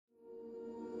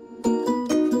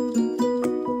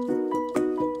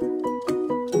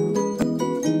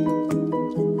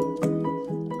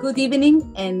Good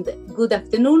evening and good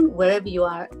afternoon, wherever you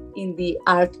are in the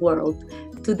art world.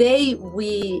 Today,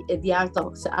 we, the Art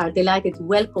Talks, are delighted to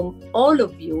welcome all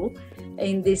of you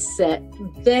in this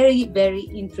very, very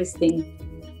interesting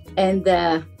and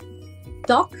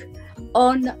talk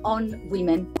on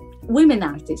women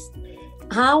artists.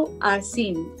 How are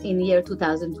seen in year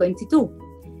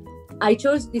 2022? I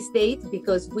chose this date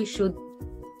because we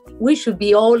should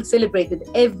be all celebrated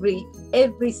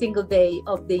every single day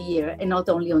of the year and not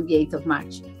only on the 8th of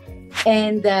March.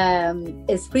 And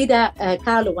as Frida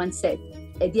Kahlo once said,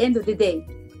 at the end of the day,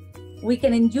 we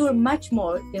can endure much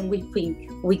more than we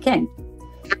think we can.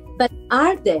 But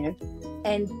are there,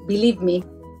 and believe me,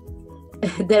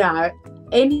 there are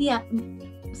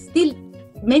still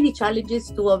many challenges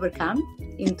to overcome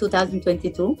in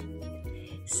 2022.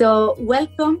 So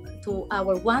welcome to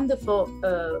our wonderful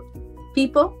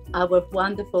people, our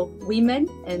wonderful women,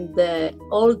 and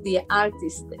all the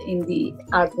artists in the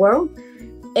art world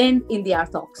and in the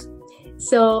Art Talks.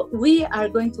 So we are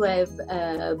going to have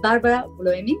Barbara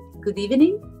Bloemink. Good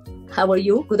evening. How are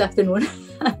you? Good afternoon.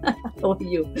 How are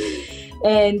you?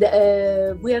 And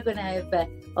we are going to have,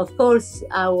 of course,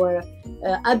 our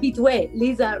habituée,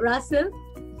 Lisa Russell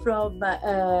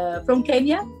from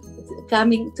Kenya,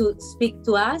 coming to speak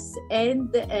to us.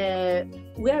 And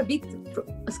we are a bit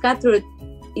scattered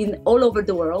all over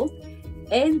the world.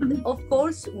 And of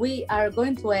course, we are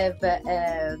going to have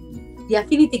the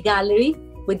Affinity Gallery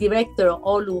with director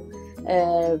Olu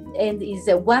and is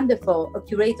a wonderful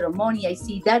curator, Moni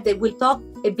Aisida. They will talk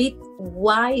a bit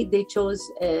why they chose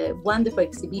a wonderful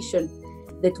exhibition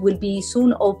that will be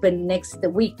soon open next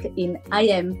week in I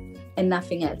Am and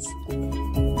Nothing Else.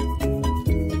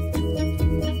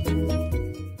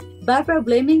 Barbara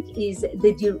Bloemink is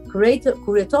the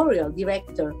Curatorial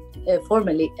Director,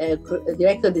 formerly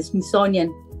Director of the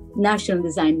Smithsonian National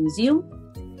Design Museum,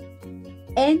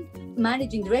 and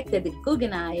Managing Director at the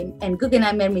Guggenheim and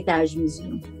Guggenheim Hermitage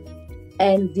Museum,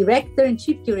 and Director and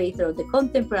Chief Curator of the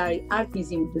Contemporary Art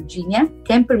Museum of Virginia,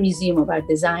 Kemper Museum of Art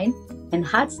Design, and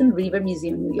Hudson River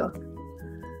Museum, New York.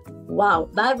 Wow,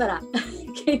 Barbara.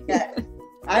 Yeah.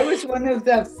 I was one of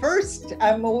the first,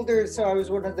 I'm older, so I was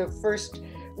one of the first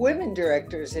women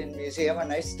directors in museum,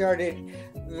 and I started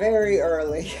very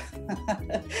early.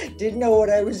 Didn't know what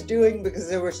I was doing because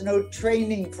there was no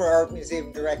training for art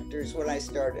museum directors when I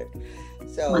started.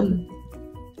 So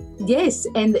yes,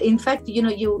 and in fact,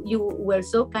 you were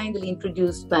so kindly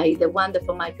introduced by the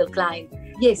wonderful Michael Klein.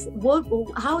 Yes,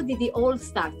 how did it all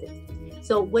start?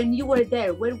 So when you were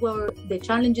there, where were the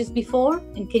challenges before?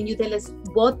 And can you tell us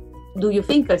what do you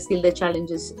think are still the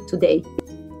challenges today?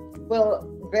 Well,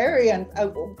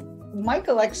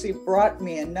 Michael actually brought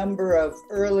me a number of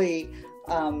early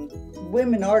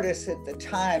women artists at the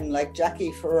time, like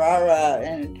Jackie Ferrara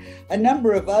and a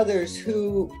number of others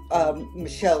who,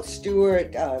 Michelle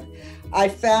Stewart.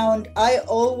 I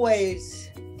always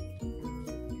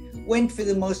went for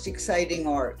the most exciting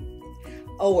art,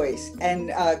 always,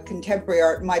 and contemporary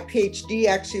art. My PhD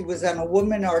actually was on a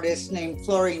woman artist named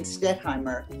Florine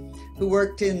Stettheimer, who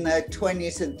worked in the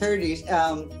 20s and 30s.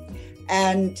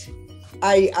 And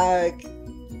I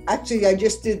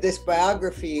just did this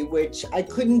biography, which I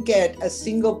couldn't get a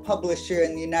single publisher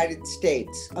in the United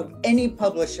States, of any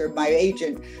publisher, my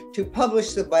agent, to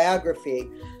publish the biography,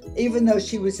 even though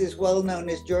she was as well known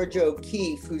as Georgia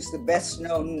O'Keeffe, who's the best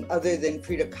known, other than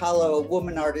Frida Kahlo,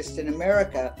 woman artist in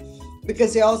America,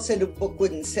 because they all said a book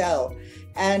wouldn't sell.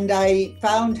 And I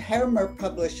found Hermer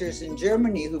publishers in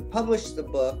Germany who published the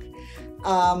book.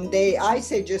 I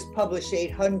say just publish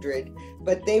 800,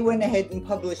 but they went ahead and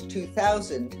published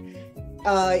 2,000.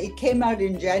 It came out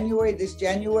in January, this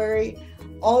January.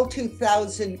 All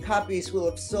 2,000 copies will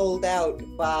have sold out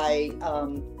by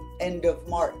end of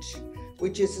March,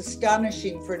 which is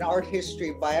astonishing for an art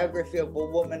history biography of a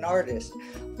woman artist.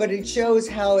 But it shows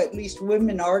how at least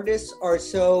women artists are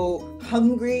so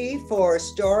hungry for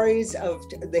stories of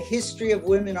the history of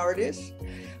women artists.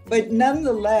 But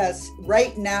nonetheless,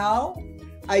 right now,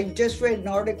 I just read an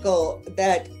article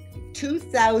that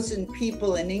 2,000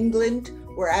 people in England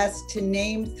were asked to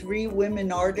name 3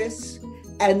 women artists,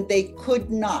 and they could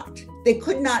not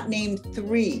name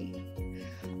 3,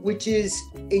 which is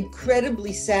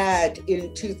incredibly sad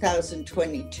in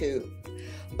 2022.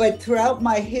 But throughout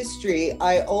my history,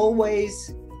 I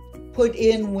always put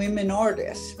in women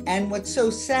artists. And what's so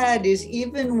sad is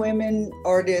even women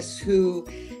artists who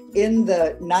in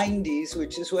the 90s,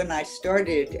 which is when I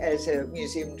started as a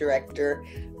museum director,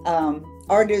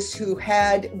 artists who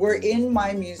were in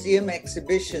my museum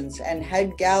exhibitions and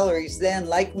had galleries then,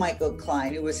 like Michael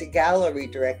Klein, who was a gallery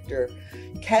director,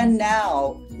 can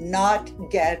now not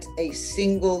get a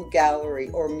single gallery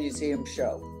or museum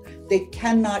show. They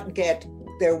cannot get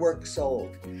their work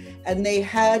sold. And they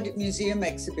had museum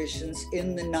exhibitions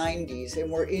in the 90s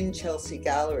and were in Chelsea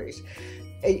galleries.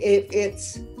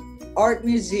 It's art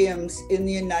museums in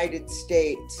the United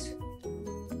States.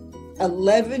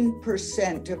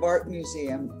 11% of art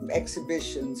museum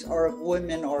exhibitions are of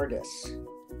women artists.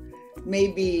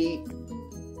 Maybe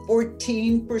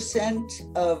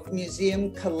 14% of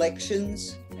museum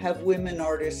collections have women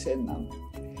artists in them.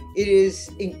 It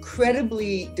is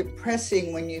incredibly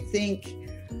depressing when you think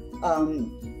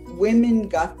women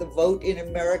got the vote in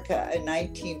America in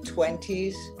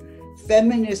 1920s.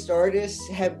 Feminist artists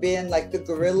have been, like the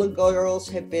Guerrilla Girls,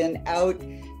 have been out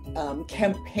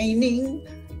campaigning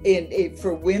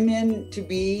for women to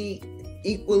be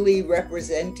equally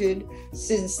represented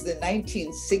since the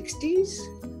 1960s.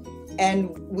 And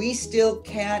we still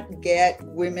can't get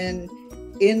women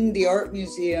in the art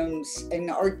museums and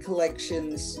art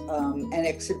collections and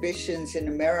exhibitions in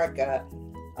America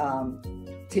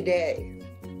today.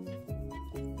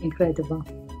 Incredible.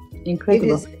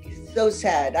 Incredible. It is so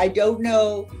sad. I don't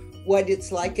know what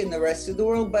it's like in the rest of the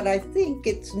world, but I think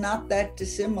it's not that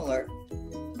dissimilar.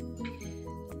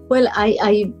 Well,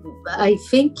 I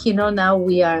think, now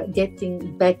we are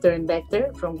getting better and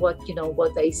better from what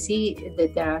I see,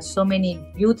 that there are so many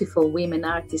beautiful women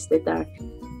artists that are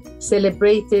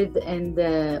celebrated and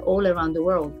all around the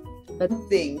world. But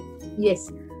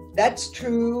yes, that's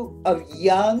true of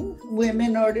young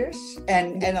women artists,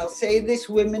 and I'll say this,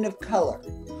 women of color,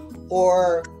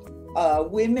 or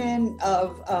women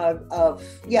of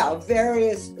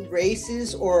various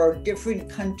races or different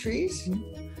countries.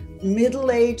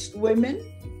 Middle-aged women.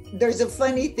 There's a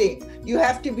funny thing. You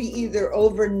have to be either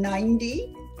over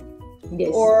 90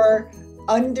 or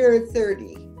under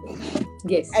 30.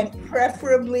 Yes. And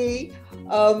preferably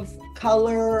of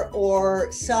color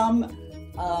or some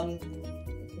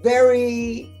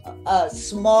very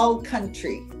small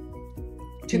country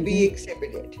to be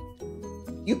exhibited.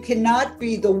 You cannot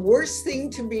be, the worst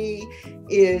thing to be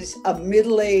is a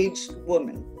middle-aged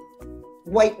woman,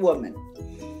 white woman,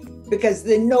 because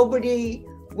then nobody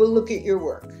will look at your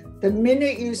work. The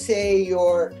minute you say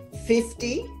you're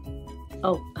 50,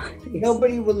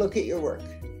 nobody will look at your work.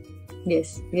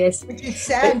 Yes, yes. Which is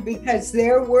sad because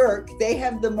their work, they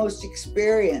have the most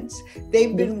experience.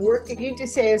 They've been working. I need to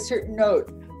say a certain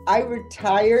note. I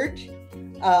retired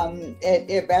at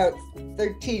about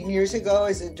 13 years ago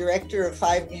as a director of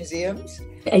 5 museums.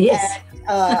 Yes. And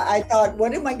I thought,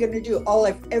 what am I going to do? All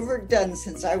I've ever done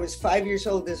since I was 5 years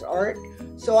old is art.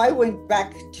 So I went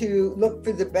back to look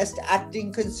for the best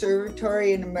acting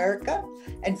conservatory in America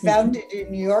and found it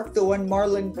in New York, the one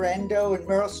Marlon Brando and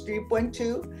Meryl Streep went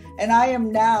to. And I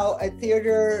am now a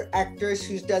theater actress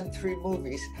who's done 3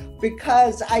 movies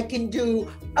because I can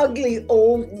do ugly,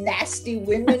 old, nasty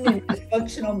women and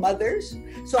dysfunctional mothers.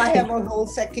 So I have a whole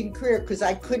second career because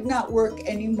I could not work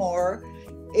anymore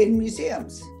in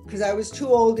museums because I was too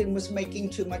old and was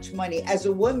making too much money as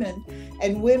a woman.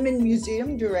 And women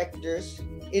museum directors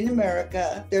in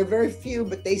America, there are very few,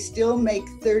 but they still make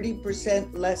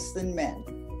 30% less than men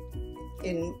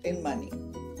in money.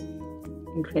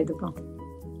 Incredible.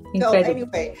 So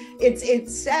anyway,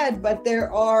 it's sad, but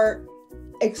there are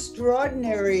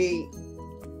extraordinary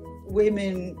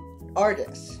women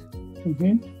artists.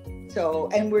 So,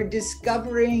 and we're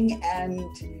discovering, and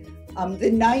the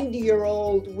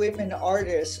 90-year-old women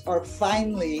artists are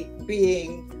finally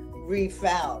being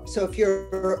refound. So if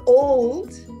you're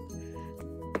old,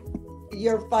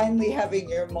 you're finally having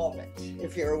your moment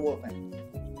if you're a woman.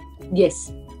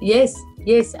 Yes, yes,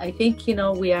 yes. I think,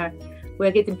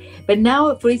 we're getting, but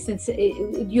now, for instance,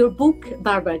 your book,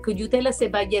 Barbara, could you tell us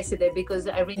about yesterday? Because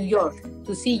I read New York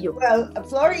to see you. Well,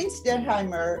 Florence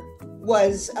Dettheimer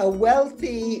was a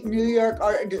wealthy New York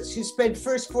artist who spent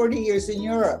first 40 years in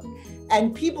Europe.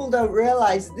 And people don't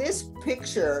realize this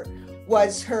picture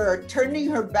was her turning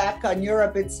her back on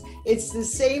Europe. It's the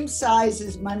same size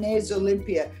as Manet's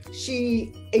Olympia.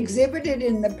 She exhibited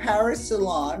in the Paris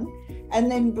Salon, and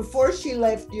then before she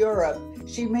left Europe,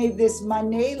 she made this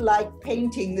Manet-like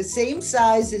painting, the same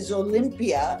size as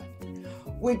Olympia,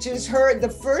 which is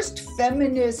the first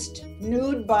feminist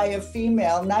nude by a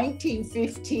female,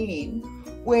 1915,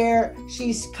 where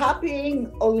she's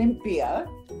copying Olympia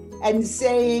and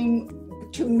saying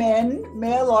to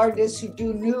male artists who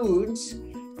do nudes,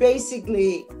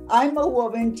 basically, I'm a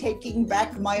woman taking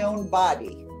back my own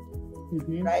body,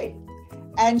 right?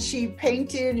 And she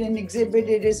painted and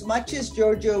exhibited as much as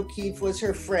Georgia O'Keeffe was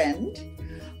her friend,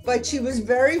 but she was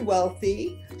very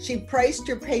wealthy. She priced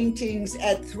her paintings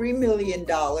at $3 million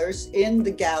in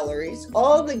the galleries.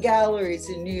 All the galleries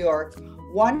in New York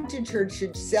wanted her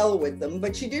to sell with them,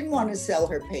 but she didn't want to sell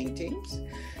her paintings.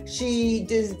 She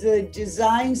did the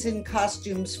designs and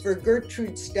costumes for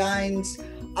Gertrude Stein's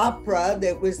opera,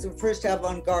 that was the first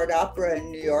avant-garde opera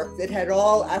in New York that had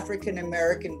all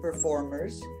African-American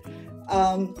performers.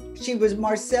 She was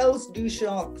Marcel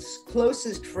Duchamp's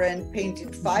closest friend,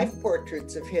 painted 5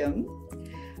 portraits of him.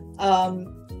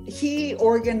 He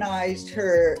organized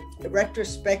her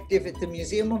retrospective at the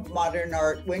Museum of Modern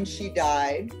Art when she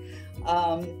died.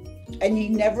 And he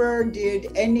never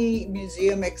did any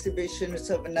museum exhibitions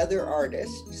of another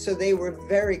artist. So they were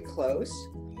very close.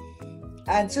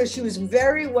 And so she was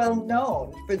very well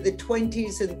known for the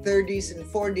 20s and 30s and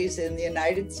 40s in the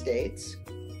United States.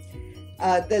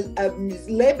 The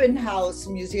Lebenshaus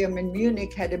Museum in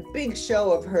Munich had a big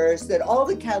show of hers that all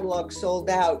the catalogs sold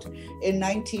out in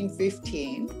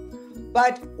 1915.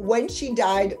 But when she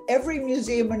died, every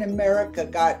museum in America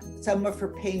got some of her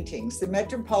paintings. The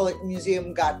Metropolitan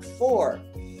Museum got 4.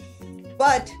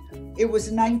 But it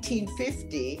was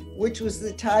 1950, which was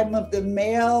the time of the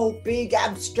male big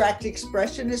abstract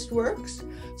expressionist works.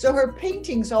 So her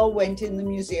paintings all went in the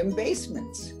museum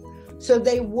basements. So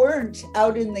they weren't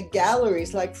out in the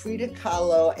galleries like Frida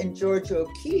Kahlo and Georgia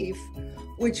O'Keeffe,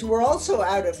 which were also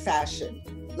out of fashion,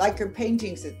 like her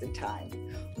paintings at the time.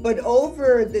 But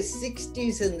over the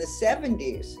 60s and the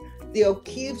 70s, the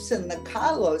O'Keeffes and the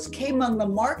Kahlos came on the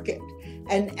market.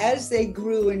 And as they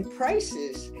grew in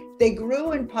prices, they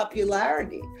grew in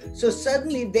popularity. So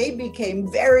suddenly they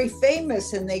became very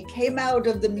famous and they came out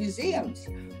of the museums.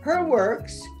 Her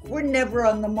works were never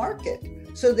on the market.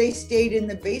 So they stayed in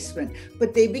the basement,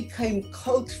 but they became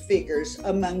cult figures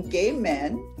among gay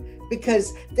men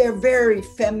because they're very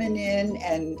feminine,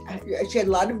 and she had a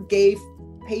lot of gay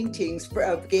paintings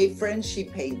of gay friends she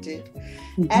painted,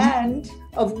 and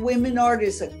of women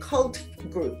artists, a cult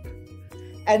group.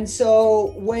 And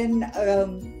so when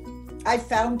I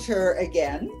found her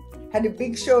again, had a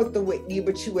big show at the Whitney,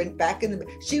 but she went back in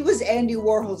she was Andy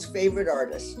Warhol's favorite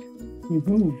artist.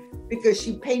 Because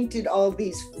she painted all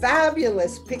these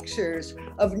fabulous pictures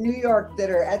of New York that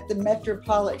are at the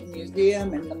Metropolitan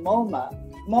Museum and the MoMA.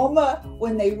 MoMA,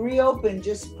 when they reopened,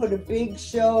 just put a big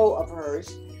show of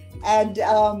hers. And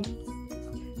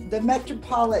the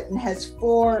Metropolitan has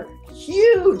 4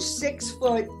 huge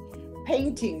 6-foot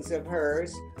paintings of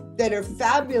hers that are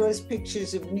fabulous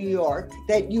pictures of New York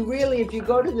that you really, if you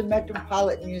go to the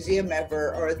Metropolitan Museum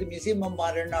ever, or the Museum of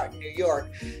Modern Art in New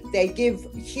York, they give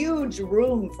huge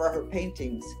room for her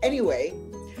paintings. Anyway,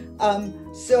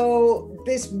 so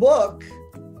this book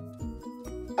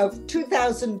of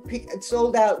 2,000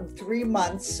 sold out in 3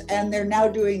 months, and they're now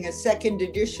doing a second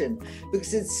edition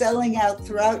because it's selling out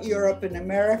throughout Europe and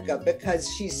America because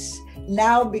she's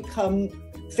now become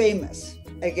famous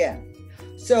again.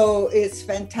 So it's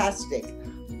fantastic,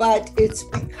 but it's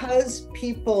because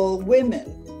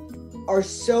women are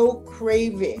so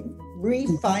craving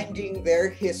refinding their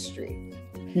history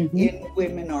in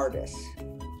women artists.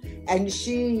 And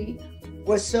she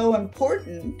was so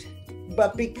important,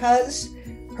 but because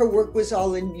her work was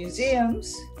all in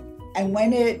museums, and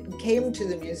when it came to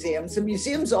the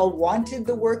museums all wanted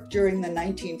the work during the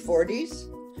 1940s.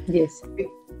 Yes.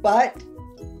 But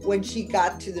when she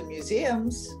got to the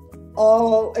museums,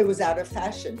 it was out of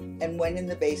fashion and went in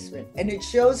the basement. And it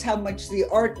shows how much the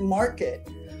art market,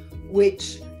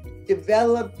 which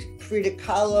developed Frida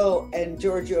Kahlo and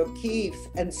Georgia O'Keeffe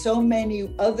and so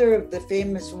many other of the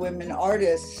famous women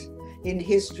artists in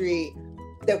history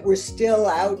that were still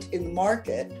out in the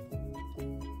market,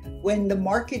 when the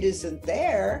market isn't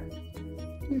there,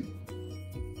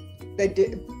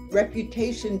 the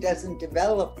reputation doesn't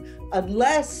develop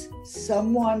unless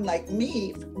someone like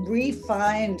me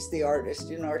refines the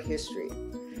artist in art history.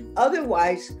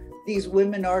 Otherwise, these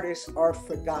women artists are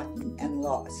forgotten and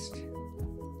lost.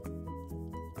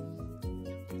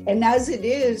 And as it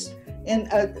is, in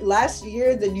last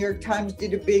year, the New York Times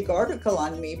did a big article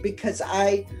on me because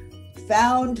I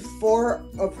found 4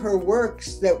 of her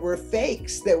works that were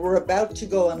fakes that were about to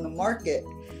go on the market.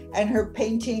 And her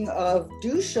painting of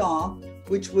Duchamp,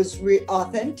 which was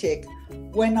authentic,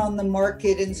 went on the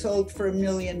market and sold for $1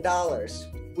 million,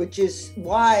 which is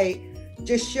why,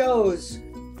 just shows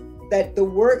that the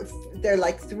work, there are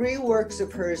like 3 works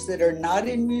of hers that are not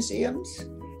in museums,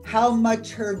 how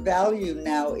much her value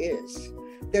now is.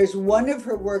 There's one of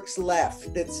her works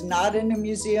left that's not in a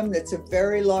museum, that's a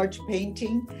very large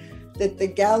painting, that the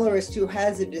gallerist who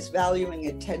has it is valuing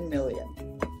at $10 million.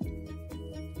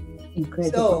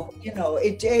 Incredible. So, you know,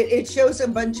 it shows a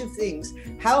bunch of things.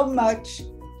 How much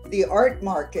the art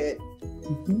market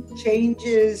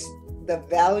changes the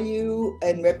value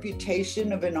and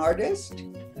reputation of an artist,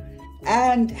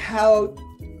 and how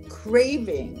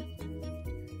craving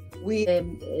we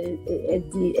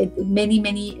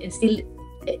many still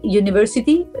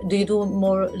university. Do you do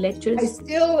more lectures?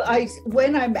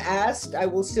 When I'm asked, I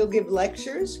will still give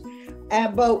lectures.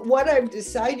 But what I've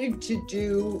decided to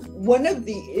do, one of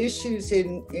the issues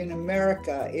in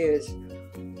America is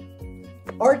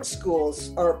art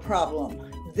schools are a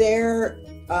problem. They're,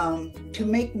 to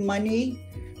make money,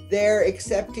 they're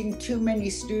accepting too many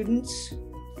students.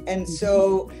 And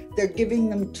so they're giving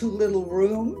them too little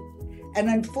room. And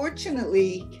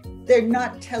unfortunately, they're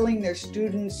not telling their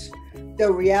students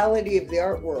the reality of the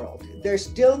art world. They're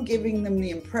still giving them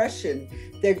the impression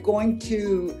they're going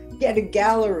to get a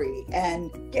gallery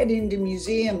and get into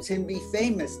museums and be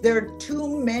famous. There are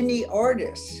too many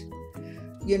artists,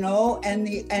 you know,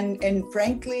 and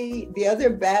frankly, the other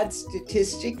bad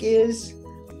statistic is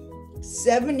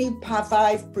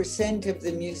 75% of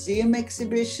the museum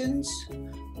exhibitions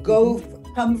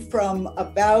come from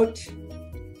about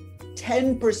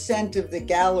 10% of the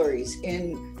galleries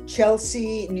in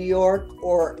Chelsea, New York,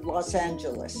 or Los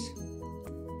Angeles.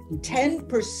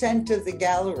 10% of the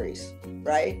galleries,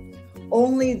 right?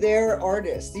 Only their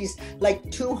artists, these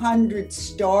like 200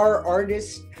 star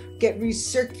artists, get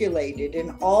recirculated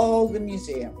in all the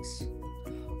museums.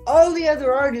 All the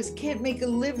other artists can't make a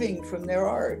living from their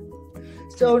art.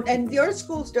 So, and the art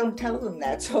schools don't tell them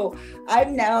that. So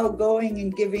I'm now going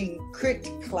and giving crit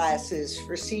classes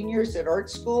for seniors at art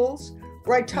schools,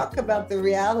 where I talk about the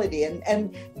reality,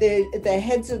 and the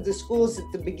heads of the schools at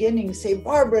the beginning say,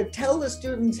 Barbara, tell the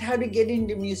students how to get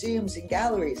into museums and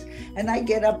galleries. And I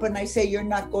get up and I say, you're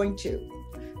not going to.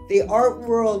 The art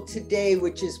world today,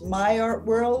 which is my art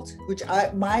world, which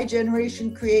my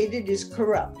generation created, is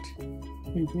corrupt.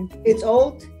 It's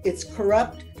old, it's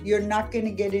corrupt, you're not going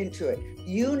to get into it.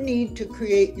 You need to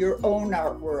create your own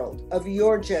art world of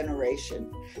your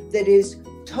generation that is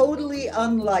totally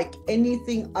unlike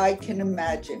anything I can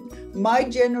imagine. My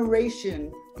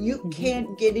generation, you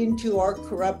can't get into our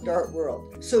corrupt art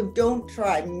world. So don't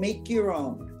try, make your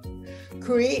own.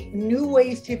 Create new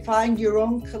ways to find your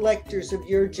own collectors of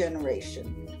your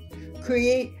generation.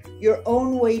 Create your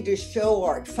own way to show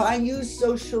art. Use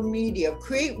social media.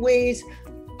 Create ways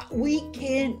we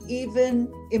can't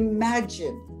even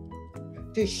imagine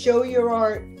to show your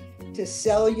art, to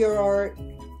sell your art,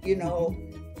 you know.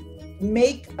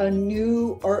 Make a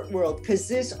new art world, because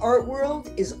this art world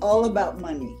is all about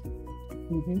money.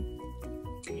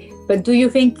 But do you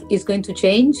think it's going to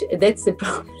change? That's the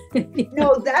problem.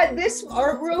 No, this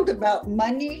art world about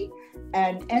money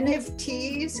and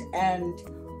NFTs and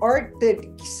art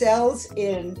that sells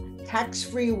in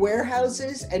tax-free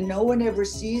warehouses and no one ever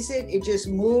sees it. It just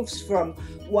moves from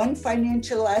one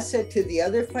financial asset to the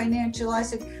other financial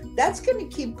asset. That's going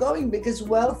to keep going because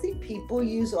wealthy people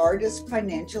use art as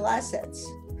financial assets.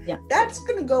 Yeah. That's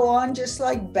going to go on just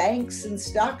like banks and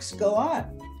stocks go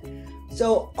on.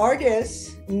 So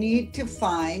artists need to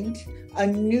find a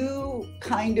new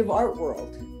kind of art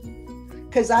world.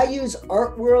 Because I use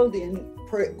art world in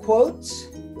quotes.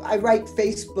 I write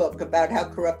Facebook about how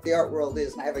corrupt the art world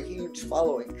is, and I have a huge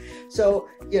following. So,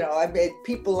 you know, I mean,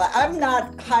 people,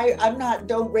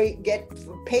 don't get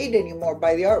paid anymore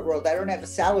by the art world. I don't have a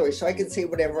salary, so I can say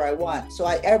whatever I want. So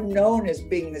I am known as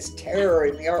being this terror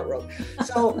in the art world.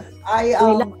 So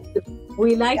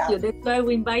we like you. That's why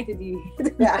we invited you.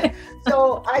 Yeah.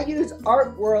 So I use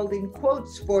art world in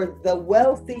quotes for the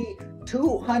wealthy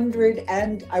 200,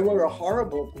 and I wrote a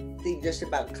horrible thing just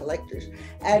about collectors,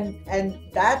 and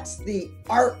that's the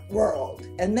art world.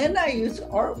 And then I use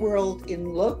art world in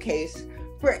lowercase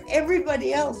for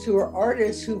everybody else who are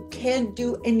artists who can't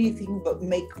do anything but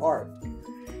make art,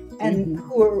 and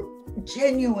who are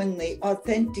genuinely,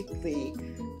 authentically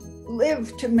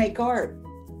live to make art,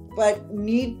 but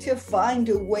need to find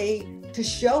a way to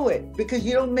show it, because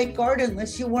you don't make art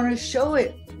unless you want to show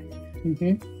it.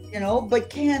 You know, but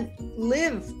can't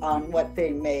live on what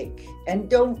they make and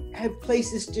don't have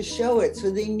places to show it.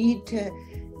 So they need to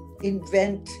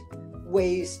invent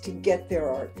ways to get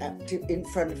their art in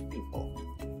front of people.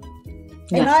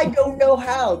 Yeah. And I don't know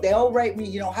how. They all write me,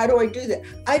 you know, how do I do that?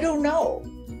 I don't know.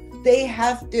 They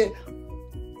have to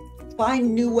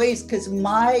find new ways, because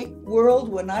my world,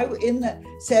 when I was in the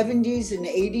 70s and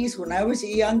 80s, when I was a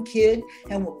young kid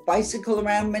and would bicycle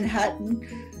around Manhattan,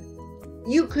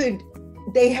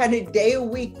 they had a day a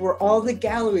week where all the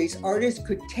galleries, artists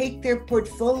could take their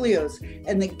portfolios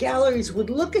and the galleries would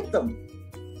look at them.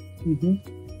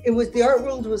 the art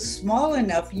world was small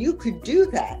enough, you could do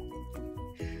that.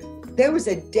 There was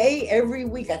a day every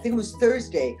week, I think it was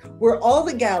Thursday, where all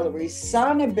the galleries,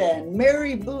 Sana Ben,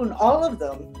 Mary Boone, all of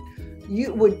them,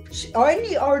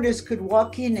 any artist could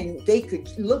walk in and they could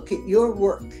look at your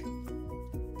work.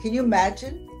 Can you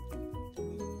imagine?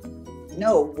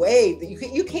 No way.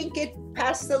 You can't get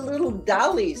past the little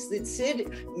dollies that sit,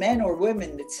 men or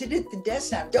women, that sit at the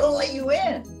desk now. Don't let you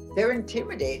in. They're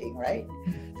intimidating, right?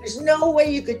 There's no way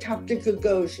you could talk to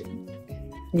Gagosian.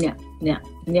 Yeah.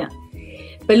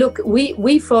 But look,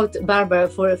 we thought, Barbara,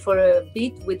 for a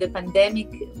bit with the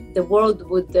pandemic, the world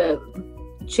would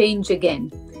change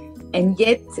again. And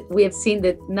yet we have seen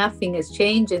that nothing has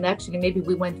changed. And actually, maybe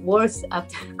we went worse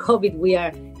after COVID. We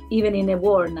are even in a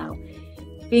war now.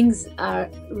 Things are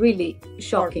really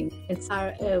shocking.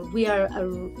 We are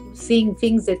seeing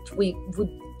things that we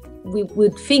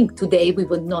would think today we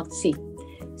would not see.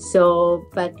 So,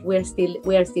 but we are still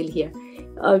here.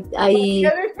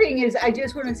 The other thing is, I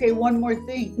just want to say one more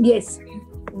thing. Yes.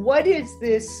 What is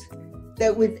this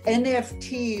that with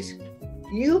NFTs,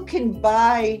 you can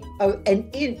buy an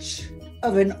inch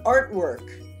of an artwork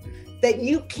that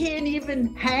you can't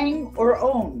even hang or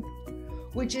own,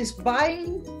 which is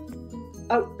buying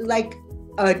a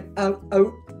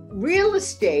real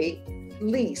estate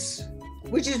lease,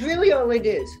 which is really all it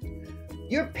is.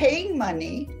 You're paying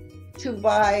money to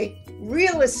buy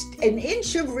an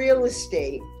inch of real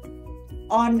estate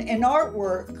on an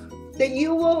artwork that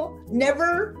you will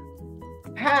never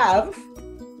have,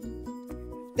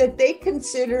 that they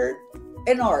consider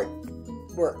an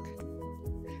artwork.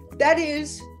 That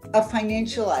is a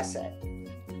financial asset.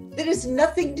 That has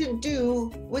nothing to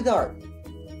do with art.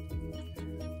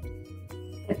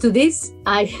 To this,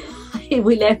 I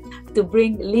will have to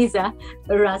bring Lisa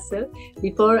Russell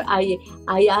before I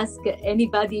ask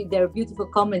anybody their beautiful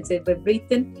comments that were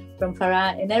written from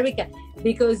Farah and Erika,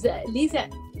 because Lisa,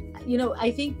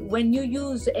 I think when you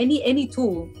use any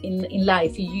tool in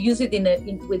life, you use it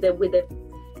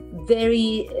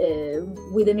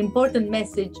with an important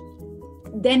message,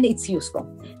 then it's useful.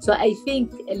 So I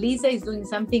think Lisa is doing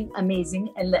something amazing,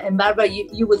 and Barbara,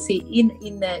 you will see.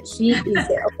 She is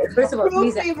okay, first of all,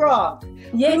 prove Lisa. Me wrong.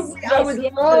 Yes, I would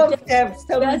love to have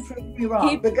someone prove me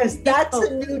wrong, because that's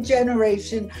a new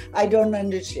generation I don't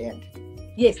understand.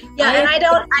 Yes. Yeah,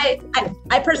 and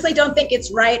I personally don't think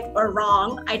it's right or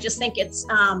wrong. I just think it's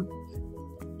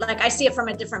I see it from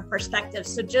a different perspective.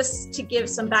 So just to give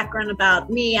some background about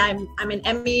me, I'm an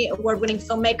Emmy award-winning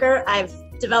filmmaker. I've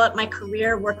developed my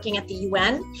career working at the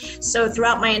UN. So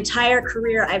throughout my entire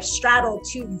career, I've straddled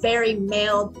two very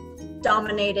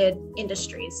male-dominated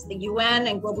industries, the UN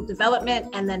and global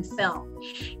development, and then film.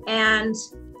 And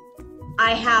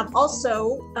I have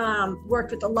also worked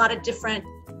with a lot of different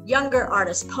younger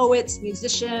artists, poets,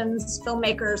 musicians,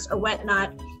 filmmakers, or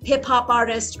whatnot, hip hop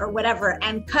artists or whatever,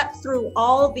 and cut through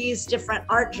all these different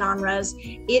art genres.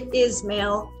 It is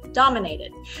male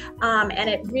dominated. And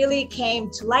it really came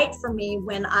to light for me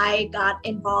when I got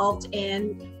involved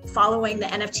in following the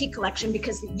NFT collection,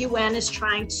 because the UN is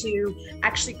trying to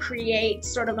actually create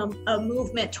sort of a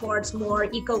movement towards more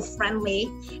eco-friendly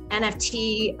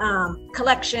NFT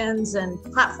collections and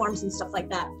platforms and stuff like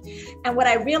that. And what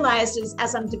I realized is,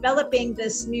 as I'm developing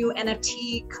this new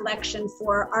NFT collection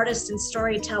for artists and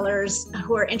storytellers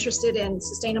who are interested in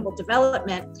sustainable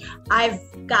development, I've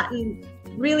gotten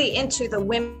really into the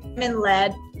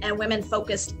women-led and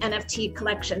women-focused NFT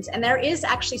collections. And there is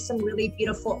actually some really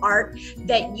beautiful art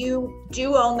that you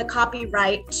do own the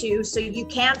copyright to, so you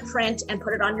can print and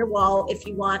put it on your wall if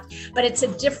you want, but it's a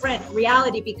different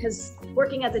reality, because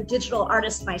working as a digital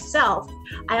artist myself,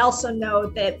 I also know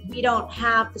that we don't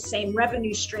have the same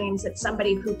revenue streams that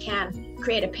somebody who can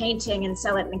create a painting and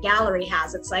sell it in a gallery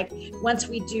has. It's like, once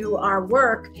we do our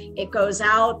work, it goes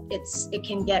out, it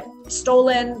can get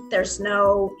stolen, there's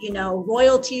no,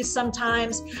 royalties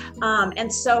sometimes.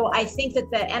 And so I think that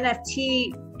the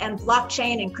NFT and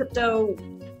blockchain and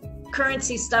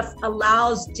cryptocurrency stuff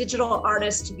allows digital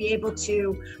artists to be able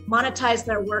to monetize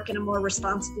their work in a more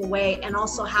responsible way, and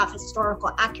also have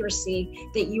historical accuracy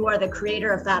that you are the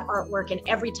creator of that artwork. And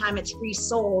every time it's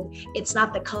resold, it's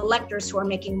not the collectors who are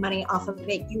making money off of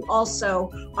it. You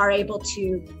also are able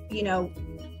to,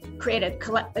 create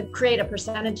a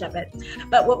percentage of it.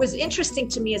 But what was interesting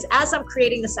to me is, as I'm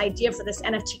creating this idea for this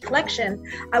NFT collection,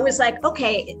 I was like,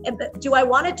 okay, do I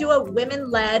want to do a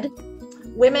women-led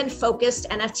women-focused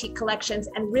NFT collections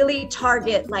and really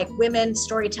target like women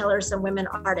storytellers and women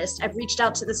artists. I've reached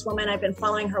out to this woman, I've been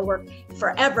following her work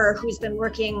forever, who's been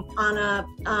working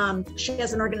on she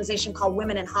has an organization called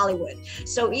Women in Hollywood.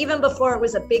 So even before it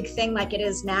was a big thing like it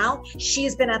is now,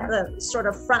 she's been at the sort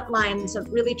of front lines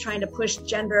of really trying to push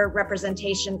gender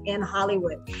representation in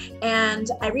Hollywood. And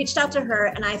I reached out to her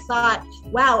and I thought,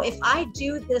 wow, if I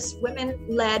do this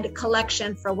women-led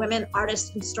collection for women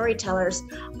artists and storytellers,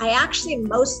 I actually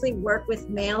mostly work with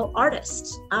male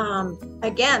artists.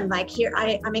 Again, like here,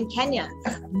 I'm in Kenya.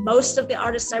 Most of the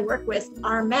artists I work with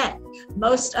are men.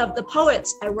 Most of the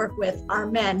poets I work with are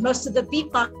men. Most of the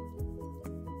beatbox.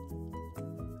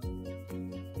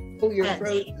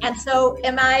 And so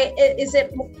is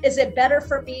it better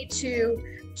for me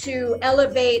to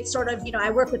elevate sort of, I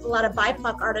work with a lot of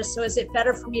BIPOC artists, so is it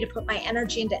better for me to put my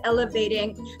energy into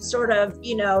elevating sort of,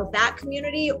 that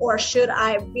community, or should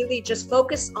I really just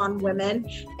focus on women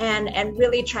and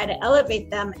really try to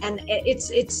elevate them? And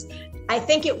I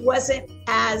think it wasn't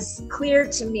as clear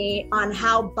to me on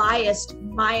how biased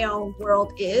my own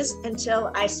world is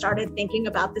until I started thinking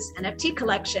about this NFT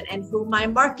collection and who my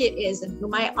market is and who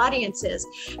my audience is.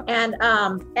 And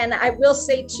I will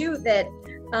say too that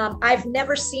I've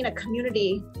never seen a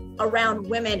community around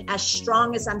women as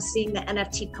strong as I'm seeing the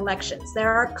NFT collections.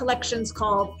 There are collections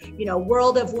called,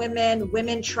 World of Women,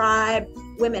 Women Tribe,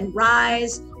 Women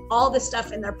Rise, all this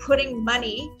stuff, and they're putting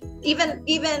money.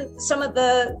 Even some of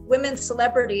the women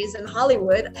celebrities in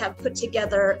Hollywood have put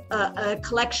together a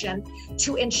collection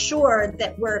to ensure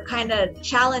that we're kind of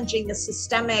challenging the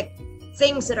systemic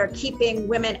things that are keeping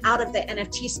women out of the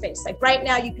NFT space. Like right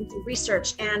now you can do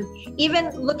research, and even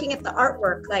looking at the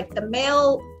artwork, like the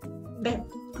male-led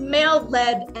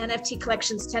NFT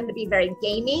collections tend to be very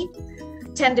gamey,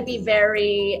 tend to be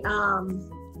very,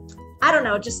 I don't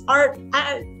know, just art.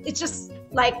 It's just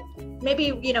like,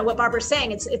 maybe, what Barbara's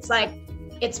saying, it's like,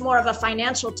 it's more of a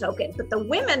financial token, but the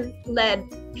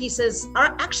women-led pieces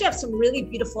actually have some really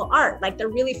beautiful art. Like they're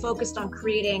really focused on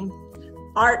creating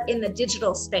art in the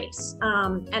digital space.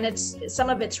 And some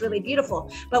of it's really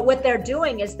beautiful, but what they're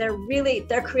doing is they're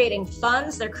creating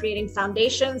funds, they're creating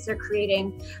foundations, they're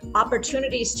creating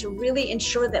opportunities to really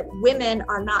ensure that women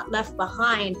are not left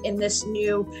behind in this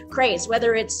new craze,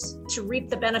 whether it's to reap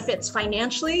the benefits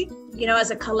financially,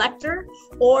 as a collector,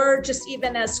 or just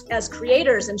even as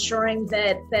creators, ensuring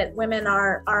that women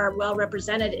are well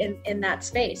represented in that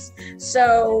space.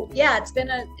 So yeah, it's been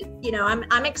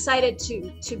I'm excited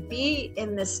to be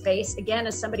in this space again,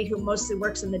 as somebody who mostly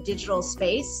works in the digital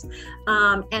space,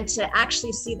 and to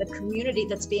actually see the community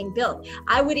that's being built.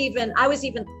 I was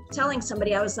even telling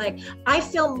somebody, I was like, I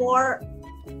feel more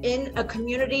in a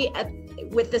community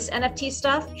with this NFT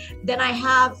stuff than I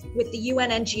have with the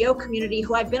UN NGO community,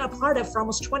 who I've been a part of for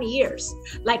almost 20 years.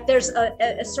 Like there's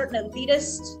a certain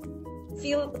elitist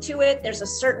feel to it. There's a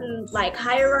certain like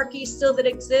hierarchy still that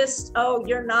exists. Oh,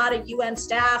 you're not a UN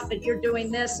staff and you're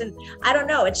doing this. And I don't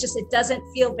know, it doesn't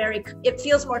feel it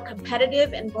feels more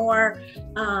competitive and more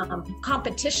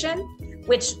competition,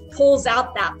 which pulls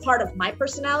out that part of my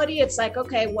personality. It's like,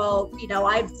 okay, well,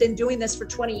 I've been doing this for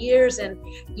 20 years and,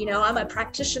 I'm a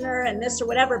practitioner and this or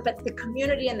whatever, but the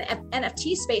community in the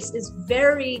NFT space is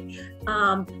very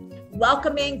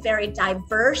welcoming, very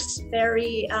diverse,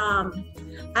 very,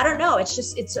 I don't know,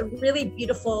 it's a really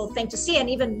beautiful thing to see. And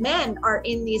even men are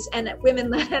in these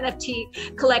women-led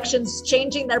NFT collections,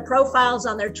 changing their profiles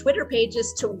on their Twitter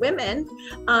pages to women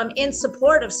in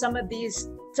support of some of these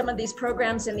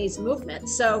programs and these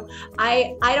movements. So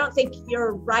I don't think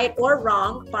you're right or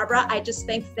wrong, Barbara. I just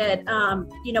think that,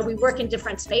 we work in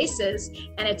different spaces,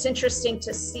 and it's interesting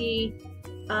to see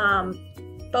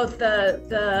both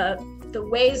the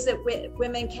ways that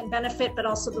women can benefit, but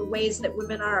also the ways that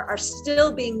women are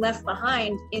still being left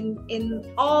behind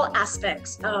in all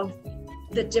aspects of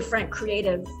the different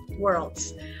creative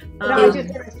worlds. I just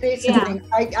want to say something.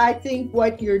 Yeah. I think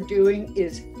what you're doing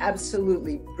is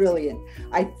absolutely brilliant.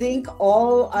 I think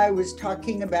all I was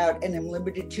talking about, and I'm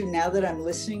limited to now that I'm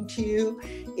listening to you,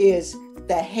 is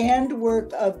the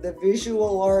handwork of the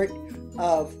visual art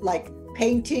of like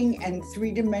painting and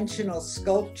three-dimensional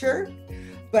sculpture.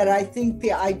 But I think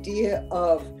the idea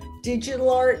of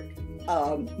digital art,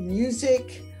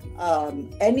 music,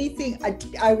 anything,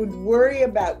 I would worry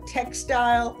about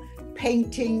textile,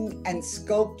 painting, and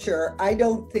sculpture. I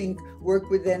don't think work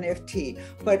with NFT,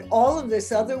 but all of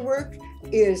this other work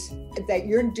is that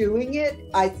you're doing it,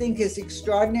 I think is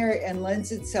extraordinary and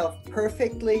lends itself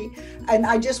perfectly. And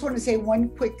I just want to say one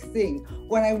quick thing.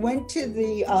 When I went to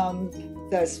the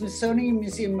the Smithsonian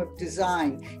Museum of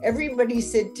Design, everybody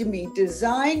said to me,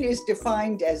 design is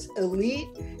defined as elite,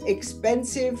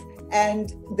 expensive,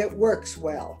 and that works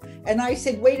well. And I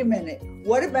said, wait a minute,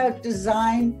 what about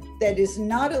design that is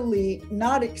not elite,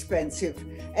 not expensive,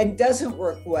 and doesn't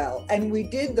work well? And we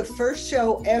did the first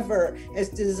show ever as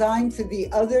design for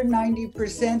the other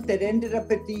 90% that ended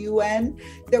up at the UN,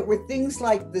 that were things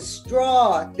like the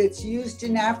straw that's used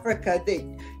in Africa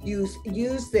that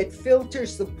that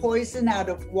filters the poison out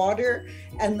of water,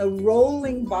 and the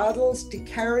rolling bottles to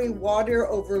carry water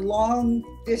over long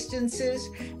distances.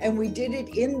 And we did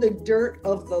it in the dirt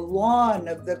of the lawn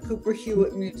of the Cooper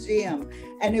Hewitt Museum.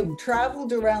 And it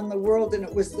traveled around the world, and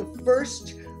it was the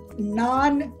first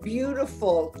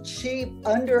non-beautiful, cheap,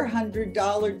 under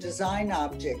 $100 design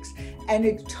objects. And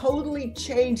it totally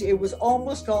changed. It was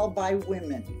almost all by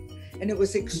women. And it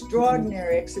was an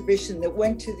extraordinary exhibition that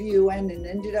went to the UN and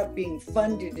ended up being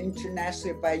funded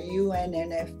internationally by UN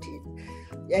and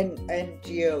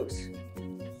NGOs.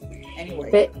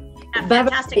 Anyway.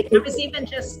 Fantastic. I was even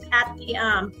just at the,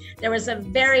 there was a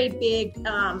very big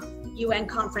UN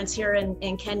conference here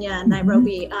in Kenya and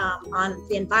Nairobi on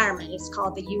the environment. It's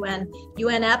called the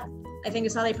UNEP, I think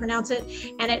is how they pronounce it.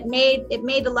 And it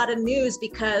made a lot of news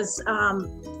because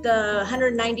the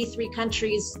 193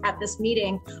 countries at this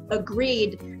meeting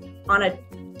agreed on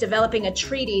developing a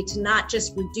treaty to not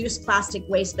just reduce plastic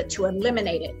waste, but to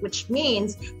eliminate it, which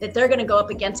means that they're going to go up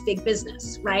against big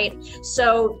business, right?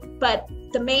 So, but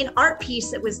the main art piece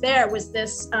that was there was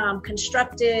this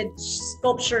constructed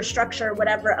sculpture, structure,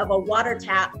 whatever, of a water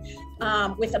tap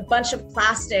with a bunch of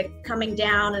plastic coming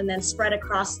down and then spread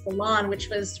across the lawn, which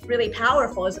was really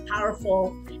powerful. It was a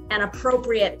powerful and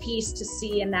appropriate piece to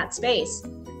see in that space.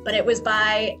 But it was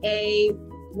by a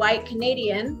white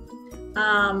Canadian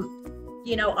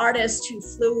artist who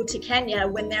flew to Kenya,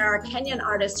 when there are Kenyan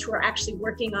artists who are actually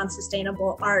working on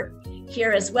sustainable art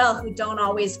here as well, who don't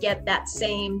always get that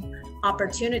same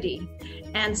opportunity.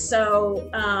 And so,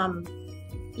 I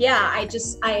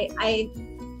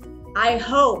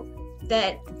hope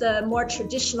that the more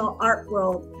traditional art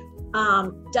world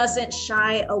doesn't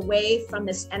shy away from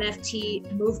this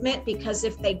NFT movement, because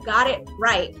if they got it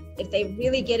right, if they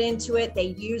really get into it,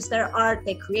 they use their art,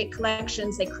 they create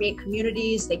collections, they create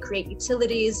communities, they create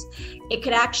utilities, it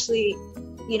could actually,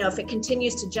 if it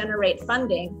continues to generate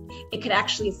funding, it could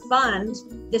actually fund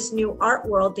this new art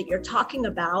world that you're talking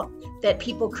about, that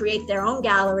people create their own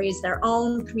galleries, their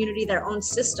own community, their own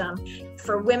system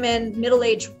for women,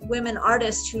 middle-aged women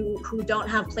artists who don't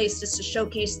have places to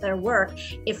showcase their work.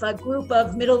 If a group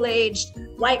of middle-aged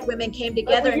white women came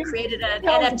together and created an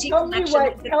NFT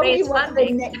collection to raise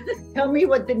funding. Tell me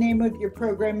what the name of your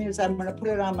program is. I'm going to put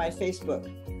it on my Facebook.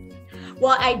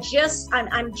 Well, I'm just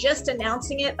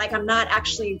announcing it. Like, I'm not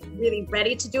actually really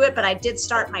ready to do it, but I did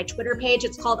start my Twitter page.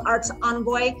 It's called Arts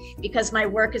Envoy, because my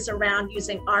work is around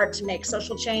using art to make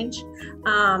social change.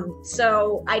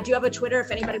 So I do have a Twitter.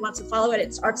 If anybody wants to follow it,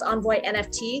 it's Arts Envoy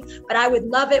NFT. But I would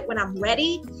love it when I'm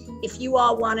ready. If you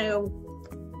all want to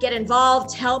get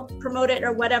involved, help promote it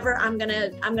or whatever, I'm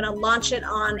gonna launch it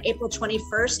on April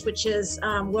 21st, which is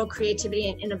World Creativity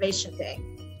and Innovation Day.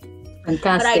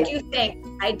 Fantastic. But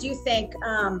I do think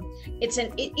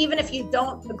even if you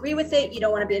don't agree with it, you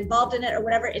don't want to be involved in it or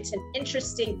whatever, it's an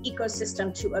interesting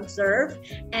ecosystem to observe.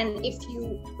 And if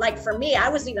you, like for me, I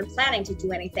wasn't even planning to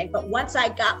do anything, but once I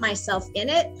got myself in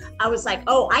it, I was like,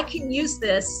 oh, I can use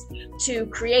this to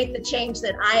create the change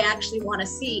that I actually want to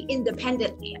see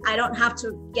independently. I don't have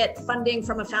to get funding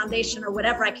from a foundation or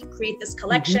whatever. I can create this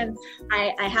collection.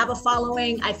 I have a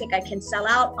following. I think I can sell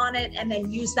out on it and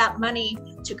then use that money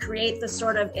to create the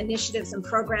sort of initiatives and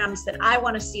programs that I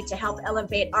want to see to help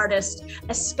elevate artists,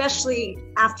 especially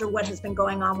after what has been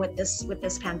going on with this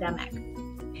pandemic.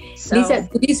 So, Lisa,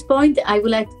 to this point, I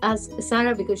would like to ask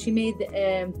Sara, because she made.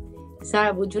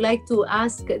 Sara, would you like to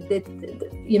ask that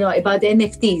about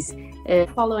NFTs?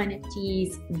 Follow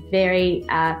NFTs very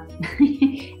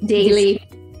daily.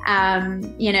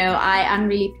 I'm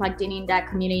really plugged in that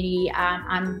community.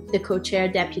 I'm the co-chair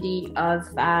deputy of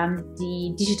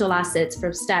the digital assets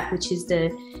for STEP, which is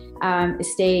the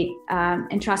estate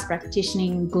and trust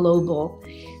practitioning global.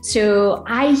 So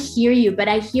I hear you, but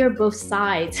I hear both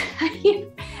sides. I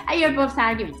hear both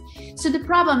arguments. So the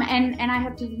problem, and I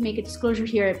have to make a disclosure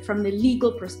here from the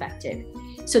legal perspective.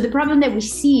 So the problem that we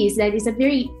see is that it's a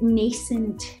very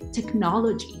nascent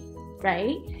technology,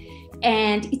 right?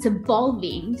 And it's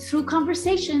evolving through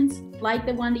conversations like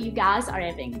the one that you guys are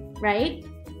having, right?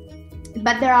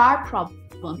 But there are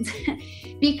problems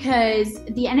because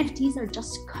the NFTs are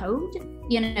just code.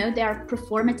 they are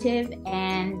performative,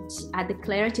 and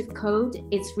declarative code,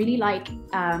 it's really like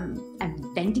a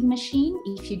vending machine.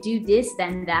 If you do this,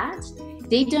 then that.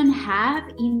 They don't have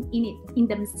in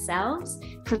themselves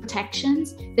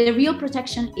protections. The real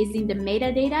protection is in the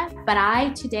metadata. But I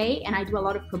today, and I do a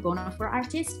lot of pro bono for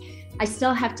artists, I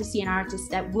still have to see an artist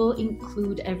that will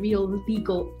include a real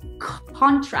legal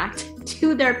contract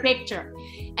to their picture.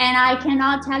 And I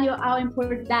cannot tell you how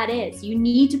important that is. You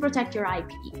need to protect your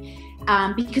IP.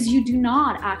 Because you do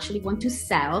not actually want to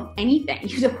sell anything.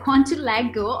 You don't want to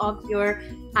let go of your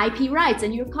IP rights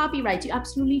and your copyrights. You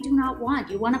absolutely do not want.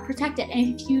 You want to protect it.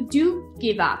 And if you do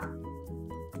give up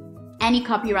any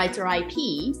copyrights or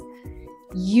IPs,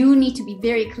 you need to be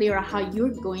very clear on how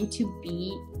you're going to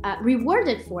be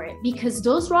rewarded for it. Because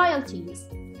those royalties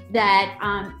that,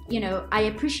 I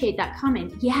appreciate that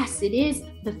comment. Yes, it is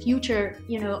the future,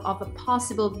 of a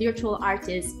possible virtual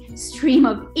artist stream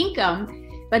of income.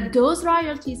 But those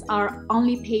royalties are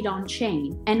only paid on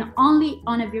chain and only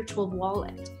on a virtual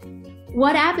wallet.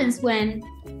 What happens when,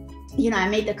 I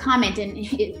made the comment,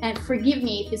 and forgive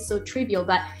me if it's so trivial,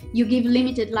 but you give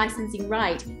limited licensing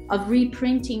right of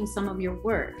reprinting some of your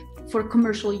work for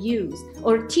commercial use,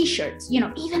 or t-shirts,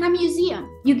 even a museum.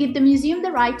 You give the museum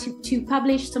the right to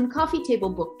publish some coffee table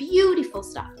book, beautiful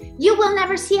stuff. You will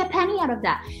never see a penny out of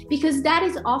that because that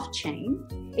is off chain.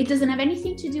 It doesn't have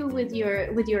anything to do with your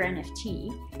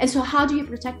NFT. And so how do you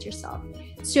protect yourself?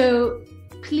 So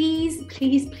please,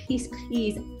 please, please,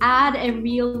 please add a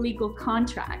real legal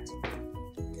contract.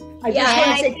 I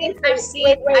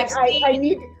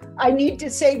need to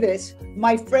say this.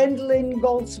 My friend Lynn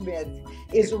Goldsmith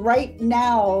is right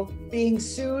now being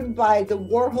sued by the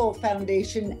Warhol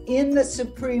Foundation in the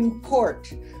Supreme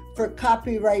Court for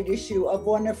copyright issue of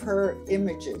one of her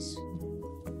images.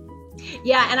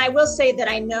 Yeah, and I will say that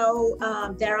I know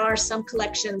there are some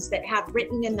collections that have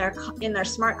written in their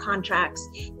smart contracts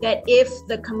that if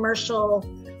the commercial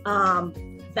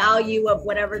value of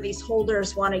whatever these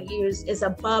holders want to use is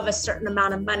above a certain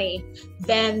amount of money,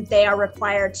 then they are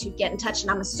required to get in touch.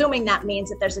 And I'm assuming that means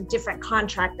that there's a different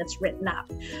contract that's written up.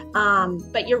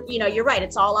 But you're right.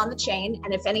 It's all on the chain.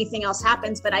 And if anything else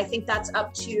happens, but I think that's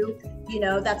up to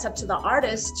the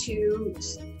artist to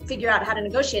figure out how to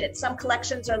negotiate it. Some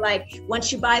collections are like,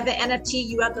 once you buy the NFT,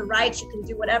 you have the rights, you can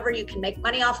do whatever, you can make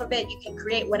money off of it, you can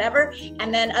create whatever.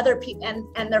 And then other people,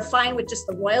 and they're fine with just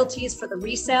the royalties for the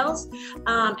resales.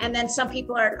 And then some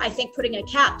people are, I think, putting a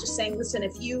cap, just saying, listen,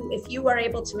 if you are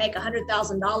able to make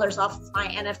 $100,000 off of my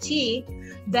NFT,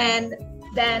 then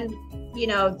we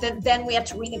have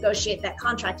to renegotiate that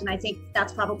contract. And I think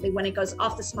that's probably when it goes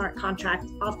off the smart contract,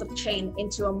 off the chain,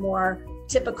 into a more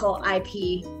typical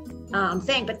IP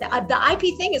thing. But the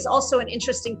IP thing is also an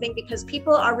interesting thing because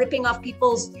people are ripping off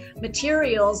people's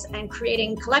materials and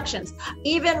creating collections.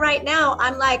 Even right now,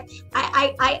 I'm like,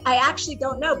 I actually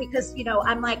don't know because,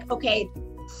 I'm like, okay,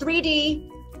 3D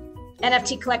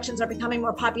NFT collections are becoming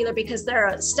more popular because they're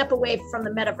a step away from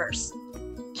the metaverse.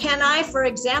 Can I, for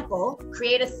example,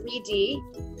 create a 3D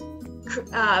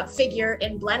figure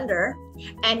in Blender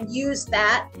and use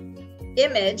that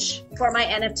image for my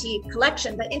NFT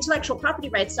collection? But intellectual property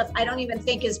rights stuff, I don't even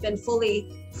think has been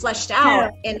fully fleshed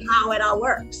out in how it all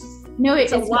works. No,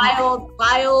 it's a wild,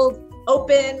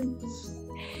 open.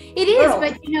 It is,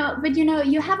 world. but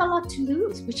you have a lot to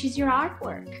lose, which is your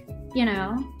artwork,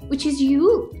 which is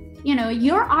you.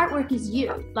 Your artwork is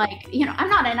you. Like, I'm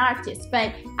not an artist,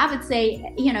 but I would say,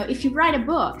 if you write a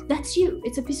book, that's you.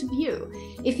 It's a piece of you.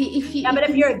 But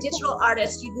if you're a digital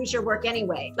artist, you lose your work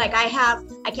anyway. Like I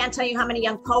can't tell you how many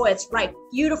young poets write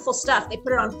beautiful stuff. They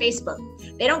put it on Facebook.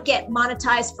 They don't get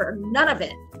monetized for none of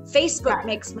it. Facebook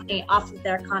makes money off of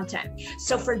their content.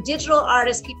 So for digital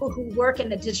artists, people who work in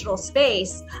the digital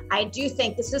space, I do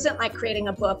think this isn't like creating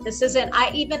a book. This isn't,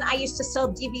 I used to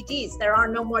sell DVDs. There are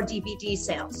no more DVD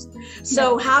sales.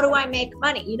 So how do I make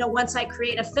money? Once I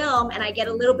create a film and I get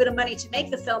a little bit of money to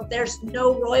make the film, there's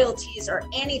no royalties or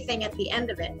anything at the end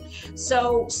of it.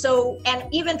 So, and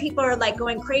even people are like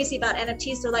going crazy about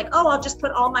NFTs. They're like, oh, I'll just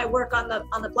put all my work on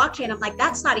the blockchain. I'm like,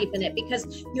 that's not even it,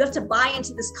 because you have to buy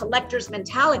into this collector's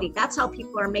mentality. That's how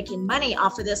people are making money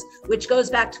off of this, which goes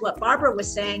back to what Barbara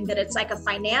was saying, that it's like a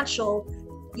financial,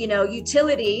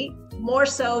 utility. More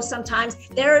so sometimes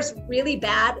there's really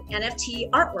bad NFT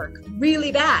artwork,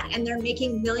 really bad, and they're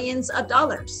making millions of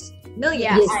dollars.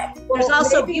 Millions. Yes. There's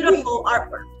also beautiful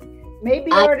artwork.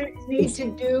 Maybe artists need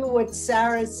to do what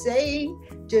Sarah's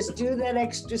saying, just do that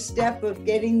extra step of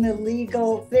getting the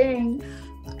legal thing.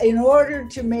 in order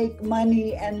to make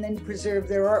money and then preserve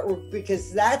their artwork,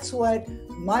 because that's what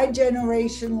my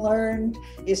generation learned,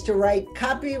 is to write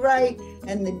copyright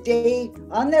and the date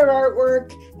on their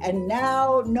artwork, and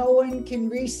now no one can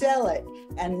resell it.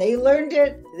 And they learned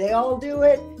it, they all do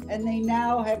it, and they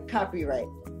now have copyright.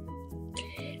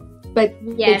 But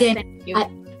yes,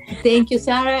 again, thank you,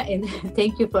 Sara, and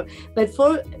thank you but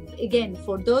for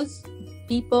those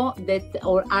people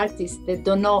or artists that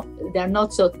don't know, they're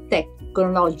not so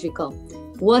technological,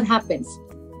 what happens?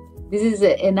 This is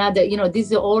another,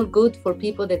 this is all good for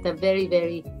people that are very,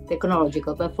 very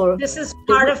technological, but this is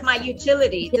part of my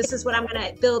utility. This is what I'm going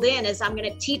to build in, is I'm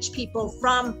going to teach people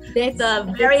from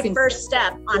the very first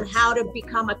step on how to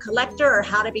become a collector or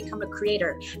how to become a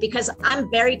creator, because I'm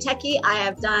very techie. I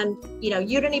have done,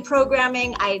 Udemy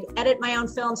programming. I edit my own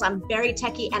films. I'm very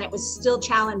techie, and it was still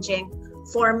challenging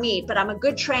for me, but I'm a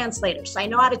good translator. So I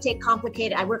know how to take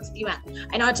I work for the UN.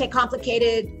 I know how to take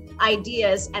complicated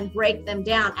ideas and break them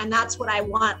down. And that's what I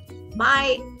want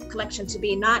my collection to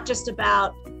be, not just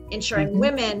about ensuring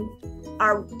women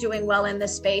are doing well in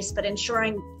this space, but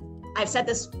ensuring, I've said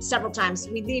this several times,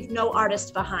 we leave no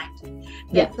artist behind.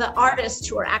 That the artists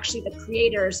who are actually the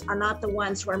creators are not the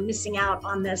ones who are missing out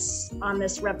on this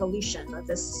revolution or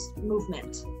this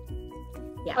movement.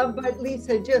 But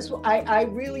Lisa, I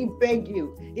really beg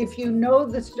you, if you know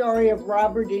the story of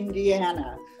Robert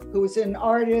Indiana, who was an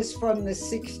artist from the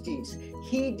 60s,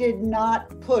 he did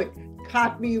not put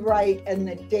copyright and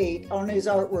the date on his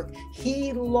artwork.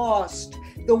 He lost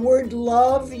the word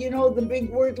love, the big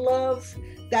word love,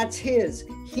 that's his.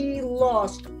 He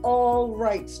lost all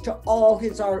rights to all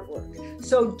his artwork.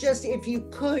 So just if you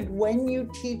could, when you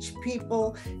teach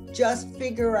people, just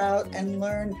figure out and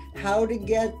learn how to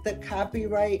get the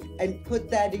copyright and put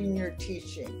that in your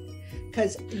teaching.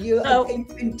 Because you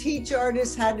can teach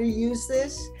artists how to use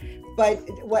this, but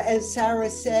as Sara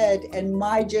said, and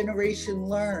my generation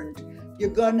learned,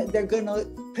 they're gonna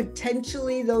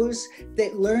potentially, those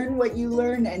that learn what you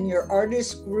learn, and your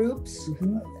artist groups,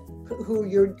 who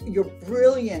you're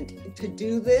brilliant to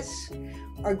do this,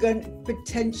 are going to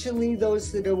potentially,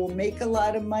 those that will make a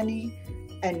lot of money,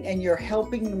 and you're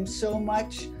helping them so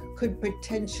much, could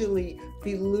potentially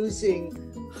be losing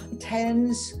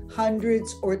tens,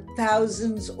 hundreds, or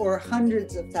thousands, or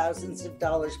hundreds of thousands of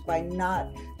dollars by not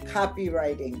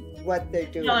copywriting what they're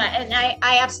doing. And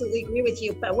I absolutely agree with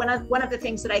you. But one of the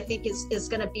things that I think is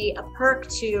going to be a perk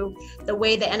to the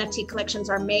way the NFT collections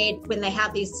are made when they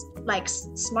have these like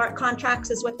smart contracts,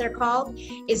 is what they're called,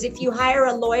 is if you hire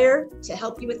a lawyer to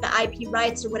help you with the IP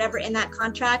rights or whatever in that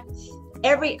contract.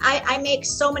 I make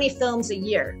so many films a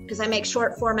year because I make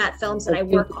short format films and I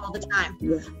work all the time.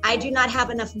 I do not have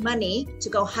enough money to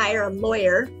go hire a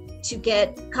lawyer to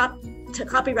get to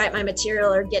copyright my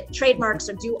material or get trademarks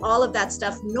or do all of that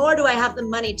stuff, nor do I have the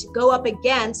money to go up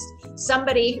against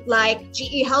somebody like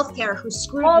GE Healthcare who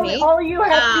screwed me. All you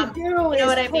have to do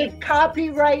is put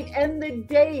copyright and the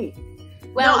date.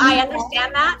 Well, I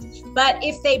understand that, but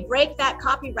if they break that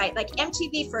copyright, like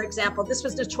MTV, for example, this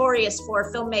was notorious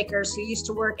for filmmakers who used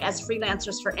to work as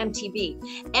freelancers for MTV.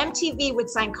 MTV would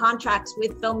sign contracts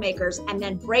with filmmakers and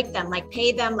then break them, like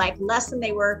pay them like less than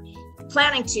they were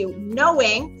planning to,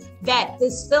 knowing that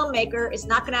this filmmaker is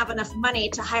not going to have enough money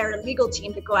to hire a legal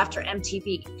team to go after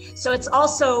MTV. So it's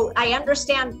also, I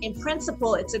understand in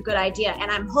principle, it's a good idea. And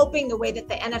I'm hoping the way that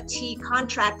the NFT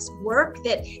contracts work,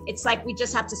 that it's like, we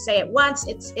just have to say it once,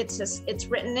 it's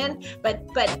written in. But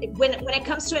when it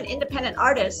comes to an independent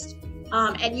artist,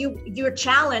 and you're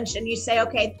challenged and you say,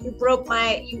 okay, you broke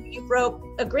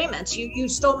agreements, you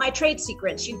stole my trade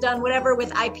secrets, you've done whatever with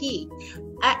IP.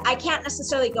 I can't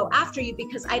necessarily go after you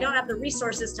because I don't have the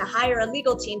resources to hire a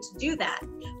legal team to do that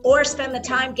or spend the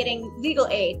time getting legal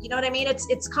aid. You know what I mean?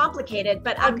 It's complicated,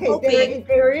 but I'm hoping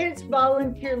there is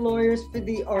volunteer lawyers for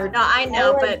the art. No, I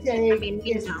know,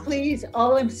 please,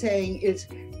 all I'm saying is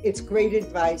it's great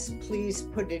advice. Please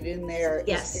put it in there.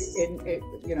 Yes.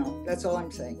 That's all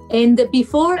I'm saying. And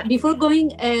before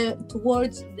going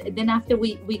towards, then after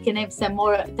we can have some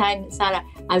more time, Sara,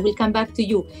 I will come back to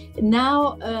you.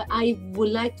 Now, I would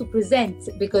like to present,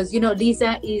 because,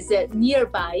 Lisa is a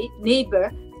nearby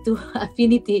neighbor to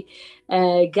Affinity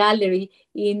Gallery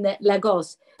in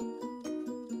Lagos.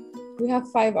 We have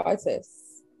 5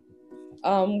 artists.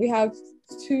 We have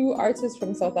 2 artists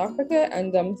from South Africa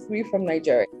and 3 from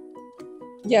Nigeria.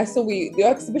 Yeah, so the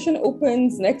exhibition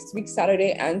opens next week,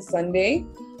 Saturday and Sunday.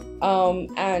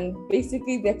 And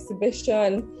basically the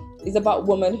exhibition is about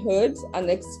womanhood and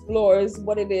explores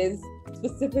what it is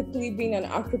specifically being an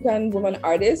African woman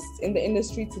artist in the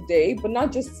industry today, but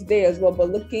not just today as well, but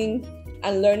looking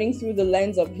and learning through the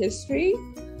lens of history.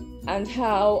 and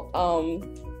how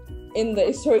in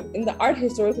the art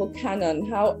historical canon,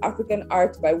 how African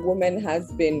art by women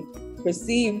has been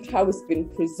perceived, how it's been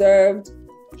preserved,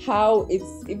 how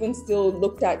it's even still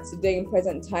looked at today in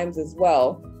present times as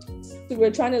well. So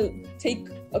we're trying to take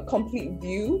a complete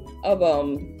view of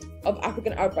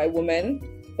African art by women,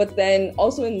 but then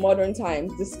also in modern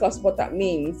times discuss what that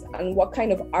means and what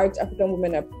kind of art African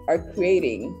women are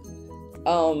creating,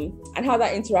 and how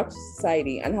that interacts with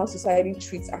society and how society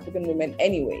treats African women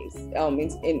anyways,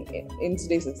 in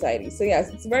today's society. So yes,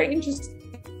 it's a very interesting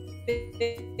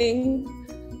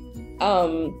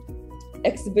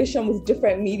exhibition with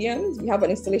different mediums. We have an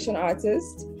installation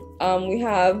artist, we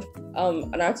have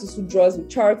an artist who draws with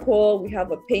charcoal, we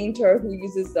have a painter who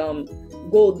uses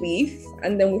gold leaf,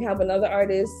 and then we have another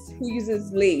artist who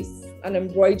uses lace and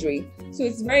embroidery. So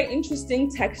it's very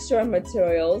interesting texture and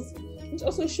materials, which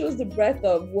also shows the breadth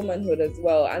of womanhood as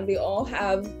well. And they all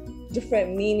have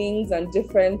different meanings and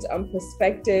different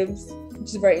perspectives, which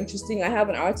is very interesting. I have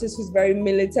an artist who's very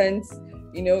militant,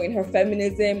 in her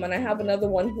feminism, and I have another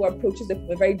one who approaches it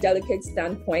from a very delicate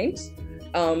standpoint,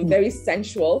 very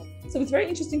sensual. So it's very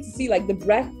interesting to see like the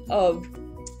breadth of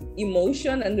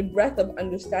emotion and the breadth of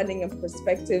understanding and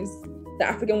perspectives that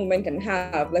African women can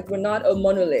have. Like, we're not a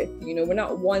monolith, we're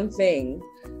not one thing.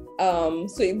 So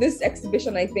this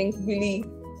exhibition, I think, really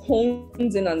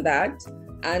hones in on that.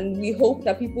 And we hope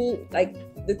that people, like,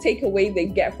 the takeaway they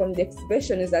get from the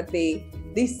exhibition is that they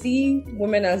see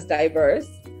women as diverse,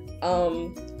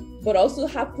 but also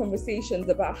have conversations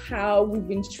about how we've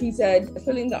been treated,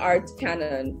 especially in the art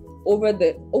canon,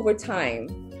 over time,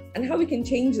 and how we can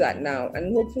change that now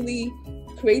and hopefully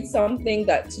create something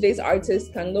that today's artists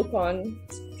can look on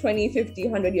 20, 50,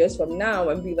 100 years from now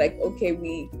and be like, okay,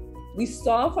 we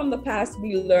saw from the past,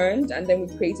 we learned, and then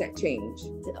we created change.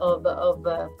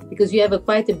 Because you have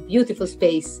quite a beautiful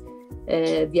space,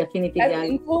 the Affinity Gallery.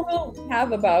 In total, we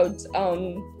have about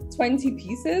 20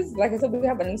 pieces. Like I said, we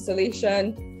have an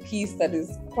installation piece that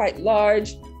is quite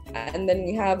large, and then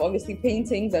we have obviously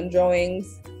paintings and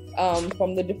drawings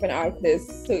from the different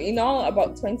artists. So in all,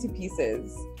 about 20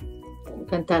 pieces.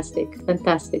 Fantastic.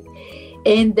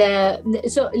 And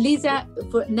so, Lisa,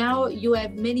 for now you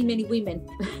have many women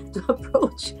to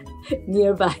approach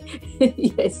nearby.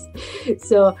 Yes,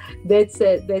 so that's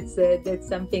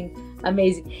something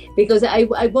amazing. Because I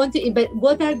want to. But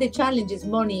what are the challenges,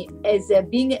 Moni, as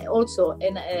being also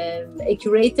a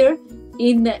curator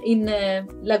in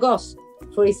Lagos,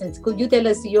 for instance? Could you tell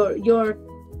us your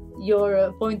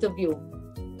point of view?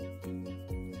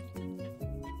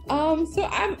 So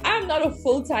I'm not a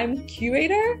full-time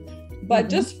curator, but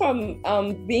just from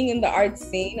being in the art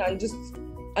scene and just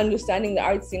understanding the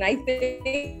art scene, I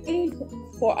think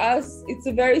for us it's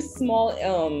a very small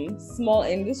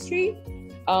industry.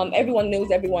 Everyone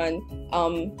knows everyone,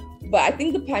 but I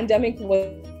think the pandemic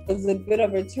was a bit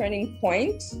of a turning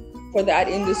point for the art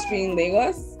industry in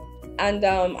Lagos, and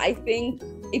I think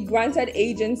it granted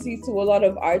agency to a lot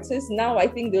of artists. Now I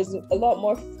think there's a lot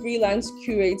more freelance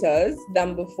curators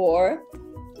than before.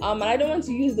 And I don't want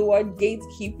to use the word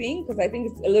gatekeeping because I think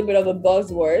it's a little bit of a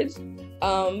buzzword.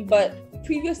 But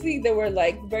previously there were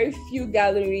like very few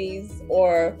galleries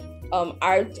or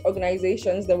art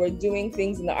organizations that were doing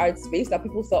things in the art space that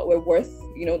people thought were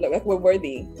were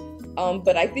worthy.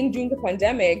 But I think during the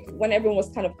pandemic, when everyone was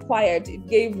kind of quiet, it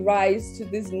gave rise to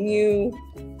these new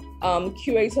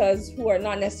curators who are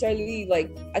not necessarily like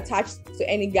attached to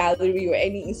any gallery or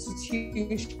any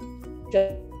institution,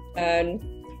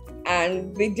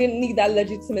 and they didn't need that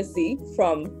legitimacy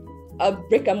from a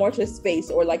brick and mortar space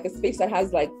or like a space that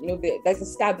has that's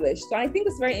established. So I think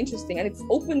it's very interesting, and it's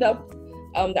opened up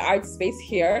the art space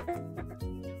here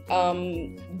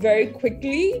very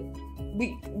quickly.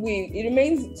 It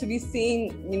remains to be seen,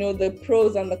 the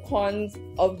pros and the cons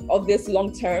of this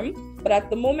long term. But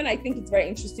at the moment, I think it's very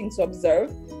interesting to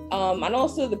observe. And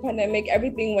also the pandemic,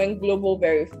 everything went global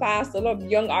very fast. A lot of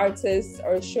young artists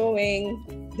are showing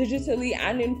digitally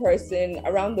and in person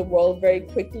around the world very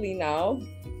quickly now,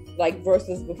 like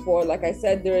versus before. Like I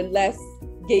said, there are less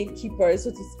gatekeepers,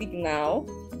 so to speak, now.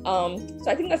 So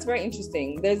I think that's very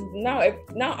interesting. There's now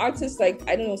artists like,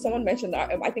 I don't know, someone mentioned,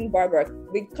 I think Barbara,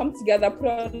 they come together, put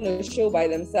on a show by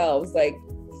themselves, like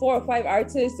 4 or 5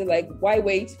 artists. They're like, why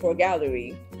wait for a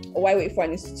gallery or why wait for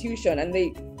an institution? And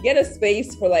they get a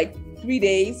space for like 3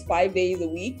 days, 5 days a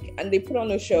week, and they put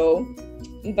on a show,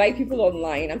 invite people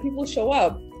online, and people show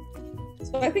up.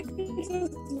 So I think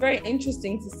it's very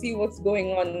interesting to see what's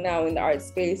going on now in the art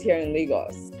space here in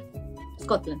Lagos.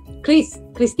 Scotland.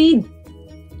 Christine,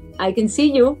 I can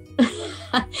see you.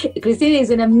 Christine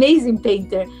is an amazing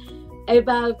painter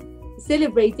about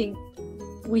celebrating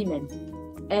women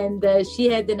and she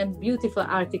had a beautiful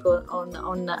article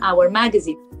on our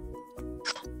magazine.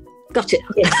 Got it.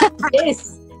 Yes.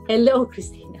 Yes. Hello,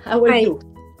 Christine. How are you?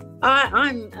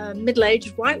 I'm a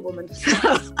middle-aged white woman.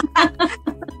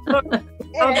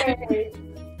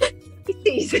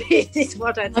 It is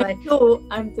what I'd say.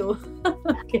 I'm too.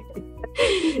 Okay.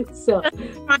 So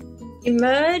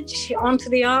emerge onto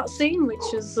the art scene,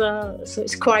 which is so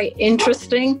it's quite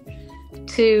interesting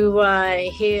to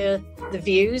hear the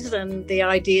views and the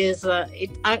ideas.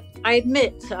 I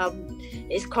admit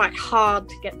it's quite hard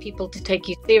to get people to take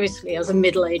you seriously as a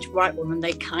middle-aged white woman.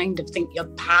 They kind of think you're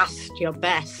past your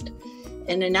best.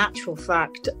 And in actual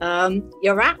fact,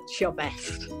 you're at your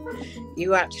best.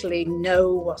 You actually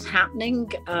know what's happening.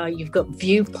 You've got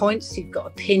viewpoints, you've got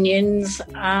opinions,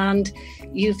 and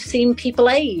you've seen people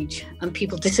age and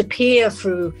people disappear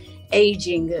through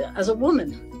aging as a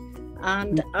woman.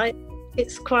 And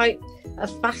it's quite a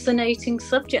fascinating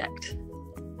subject.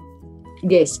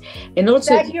 Yes, and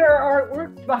also is that your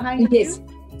artwork behind you?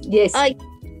 Yes.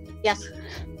 Yes,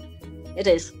 it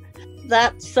is.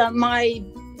 That's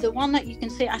the one that you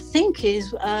can see, I think,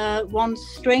 is One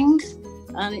Strings,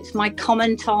 and it's my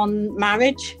comment on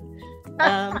marriage.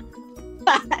 Yes,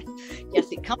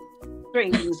 it comes with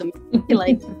strings and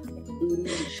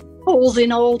pulls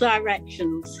in all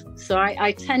directions. So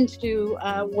I tend to do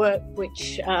work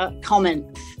which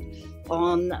comments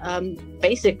on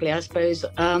basically, I suppose,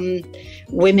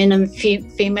 women and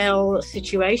female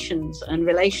situations and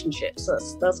relationships.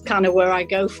 That's kind of where I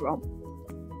go from.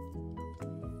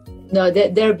 No,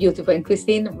 they're beautiful, and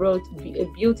Christine wrote a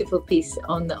beautiful piece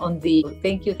on the.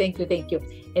 Thank you.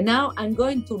 And now I'm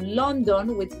going to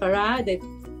London with Farah. That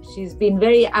she's been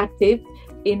very active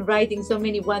in writing so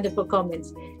many wonderful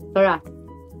comments. Farah,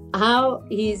 how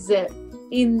is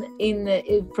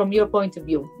from your point of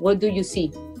view? What do you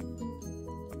see?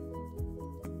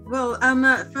 Well,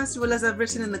 first of all, as I've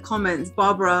written in the comments,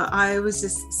 Barbara, I was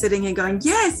just sitting here going,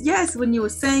 yes, when you were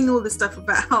saying all the stuff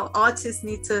about how artists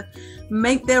need to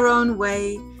make their own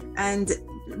way and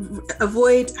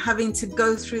avoid having to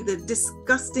go through the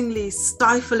disgustingly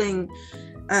stifling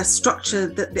structure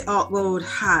that the art world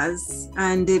has,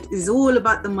 and it is all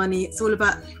about the money. It's all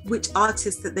about which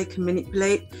artists that they can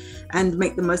manipulate and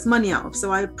make the most money out of.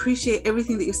 So I appreciate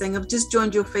everything that you're saying. I've just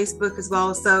joined your Facebook as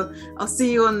well, so I'll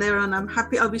see you on there, and I'm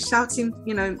happy. I'll be shouting,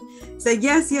 say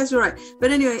yes, you're right.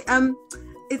 But anyway,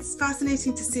 it's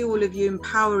fascinating to see all of you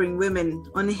empowering women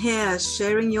on here,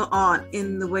 sharing your art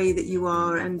in the way that you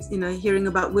are, and hearing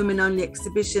about women-only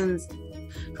exhibitions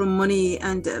from Moni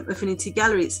and Affinity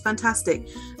Gallery. It's fantastic.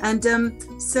 And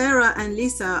Sarah and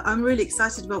Lisa, I'm really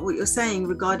excited about what you're saying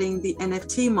regarding the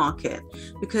NFT market,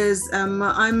 because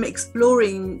I'm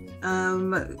exploring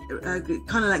kind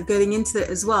of like getting into it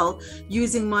as well,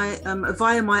 using my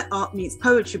via my Art Meets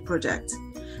Poetry project.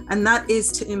 And that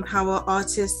is to empower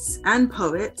artists and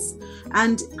poets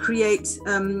and create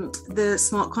the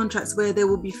smart contracts where there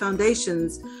will be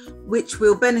foundations which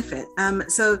will benefit.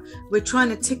 So we're trying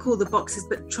to tick all the boxes,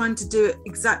 but trying to do it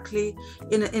exactly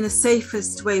in a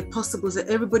safest way possible, so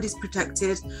everybody's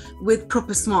protected with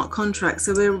proper smart contracts.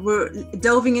 So we're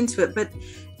delving into it, but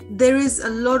there is a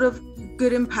lot of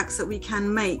good impacts that we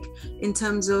can make in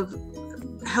terms of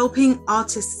helping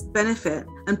artists benefit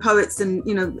and poets and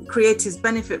creators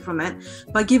benefit from it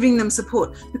by giving them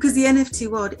support, because the NFT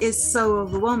world is so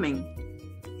overwhelming.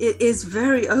 It is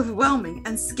very overwhelming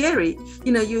and scary.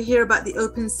 You hear about the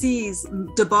OpenSea's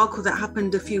debacle that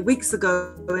happened a few weeks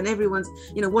ago, and everyone's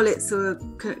wallets are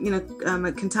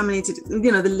contaminated.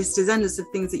 The list is endless of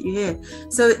things that you hear.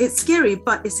 So it's scary,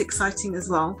 but it's exciting as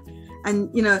well.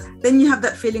 And then you have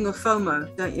that feeling of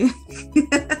FOMO, don't you?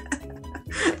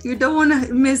 You don't want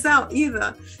to miss out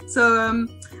either. So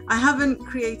I haven't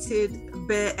created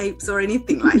bear apes or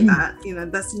anything like that.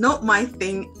 That's not my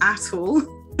thing at all.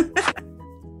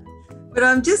 But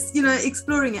I'm just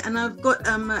exploring it, and I've got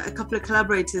a couple of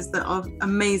collaborators that are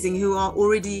amazing, who are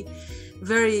already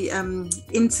very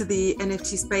into the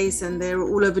NFT space, and they're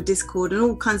all over Discord and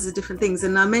all kinds of different things.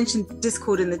 And I mentioned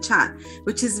Discord in the chat,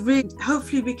 which is really,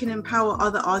 hopefully we can empower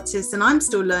other artists, and I'm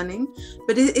still learning,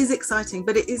 but it is exciting.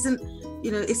 But it isn't,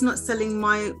 it's not selling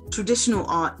my traditional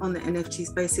art on the NFT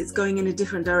space. It's going in a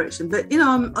different direction. But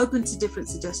I'm open to different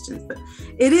suggestions. But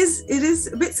it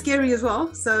is a bit scary as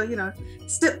well. So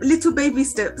little baby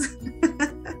steps.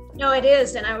 No, it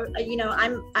is. And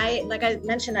I like I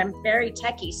mentioned, I'm very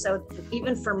techie. So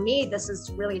even for me, this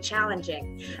is really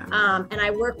challenging. And I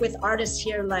work with artists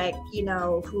here,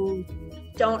 who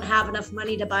don't have enough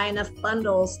money to buy enough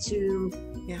bundles to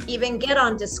even get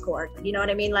on Discord. You know what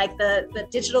I mean? Like the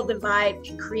digital divide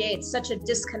creates such a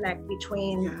disconnect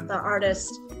between the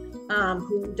artist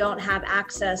who don't have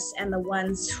access and the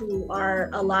ones who are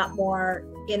a lot more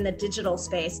in the digital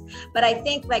space. But I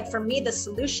think, like, for me, the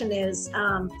solution is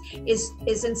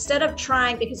instead of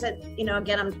trying, because you know,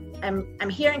 again, I'm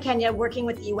here in Kenya working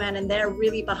with the UN, and they're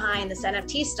really behind this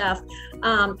NFT stuff.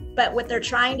 But what they're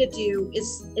trying to do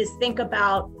is think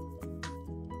about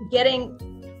getting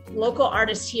local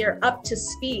artists here up to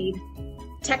speed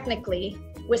technically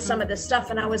with some of this stuff.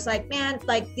 And I was like, man,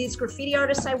 like these graffiti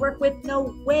artists I work with,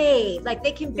 no way. Like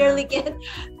they can barely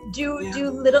do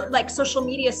little like social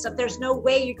media stuff. There's no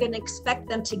way you're going to expect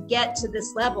them to get to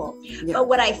this level. Yeah. But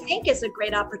what I think is a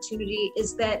great opportunity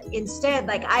is that instead,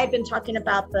 like I had been talking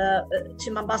about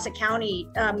to Mombasa County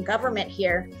government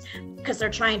here, because they're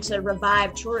trying to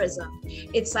revive tourism.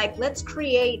 It's like, let's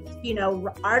create, you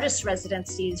know, artist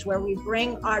residencies where we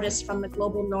bring artists from the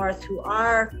global north who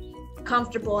are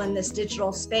comfortable in this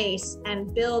digital space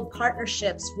and build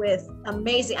partnerships with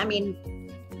amazing, I mean,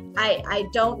 I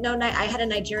don't know, I had a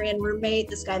Nigerian roommate,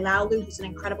 this guy Laulu, who's an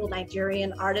incredible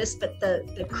Nigerian artist, but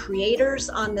the creators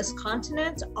on this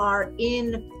continent are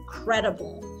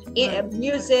incredible.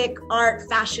 Music, art,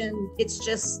 fashion, it's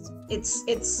just, it's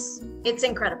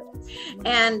incredible.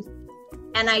 And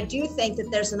I do think that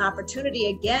there's an opportunity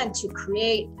again to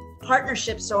create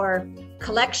partnerships or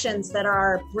collections that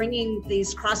are bringing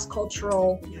these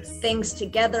cross-cultural things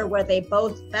together where they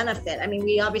both benefit. I mean,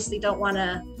 we obviously don't want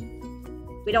to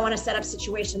set up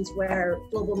situations where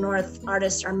global north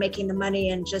artists are making the money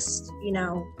and just, you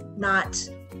know, not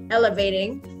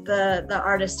elevating the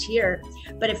artist here.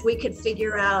 But if we could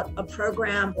figure out a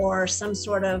program or some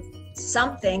sort of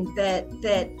something that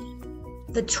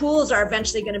the tools are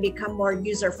eventually going to become more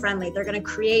user-friendly. They're going to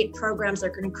create programs, they're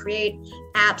going to create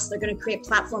apps, they're going to create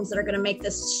platforms that are going to make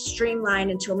this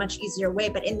streamlined into a much easier way.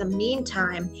 But in the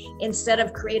meantime, instead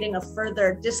of creating a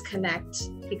further disconnect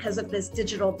because of this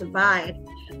digital divide,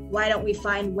 why don't we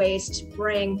find ways to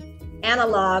bring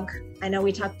analog, I know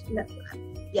we talked,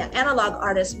 analog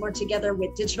artists more together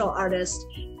with digital artists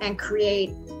and create,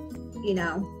 you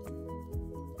know,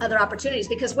 other opportunities.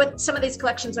 Because what some of these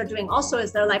collections are doing also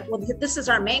is they're like, well, this is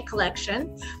our main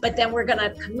collection, but then we're going to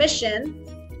commission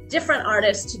different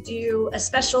artists to do a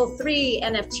special 3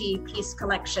 NFT piece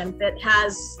collection that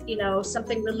has, you know,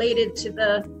 something related to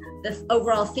the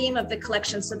overall theme of the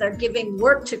collection. So they're giving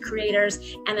work to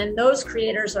creators, and then those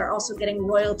creators are also getting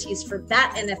royalties for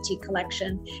that NFT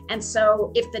collection. And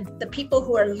so if the people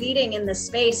who are leading in this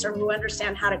space or who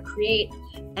understand how to create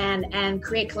and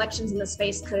create collections in the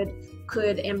space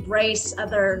could embrace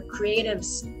other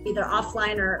creatives, either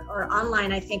offline or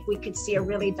online, I think we could see a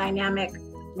really dynamic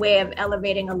way of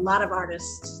elevating a lot of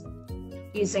artists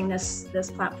using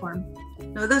this platform.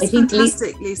 No, that's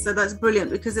fantastic, Lisa. That's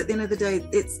brilliant, because at the end of the day,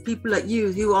 it's people like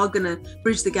you who are going to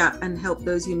bridge the gap and help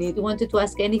those who need. You wanted to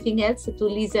ask anything else to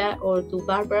Lisa or to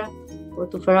Barbara or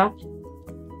to Farah?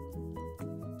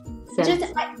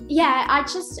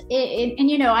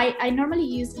 You know, I normally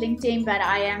use LinkedIn, but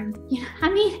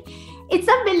it's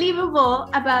unbelievable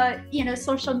about, you know,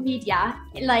 social media.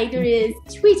 Like there is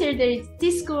Twitter, there is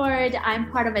Discord. I'm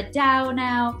part of a DAO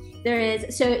now.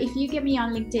 So if you get me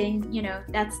on LinkedIn, you know,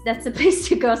 that's the place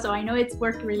to go. So I know it's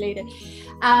work related.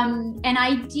 And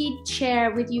I did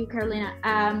share with you, Carolina,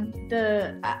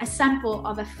 a sample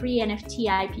of a free NFT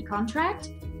IP contract.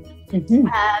 Mm-hmm.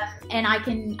 And I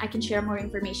can share more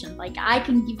information. Like I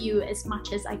can give you as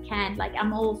much as I can. Like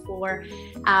I'm all for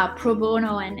pro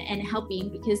bono and helping,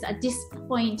 because at this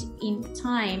point in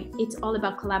time, it's all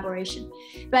about collaboration.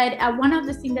 But one of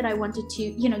the things that I wanted to,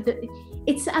 you know,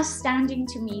 it's astounding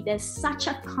to me that such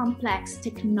a complex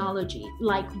technology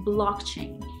like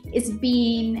blockchain is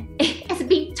being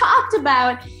talked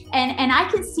about, and I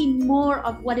can see more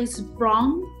of what is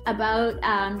wrong about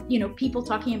you know, people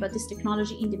talking about this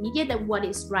technology in the media than what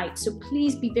is right. So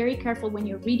please be very careful when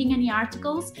you're reading any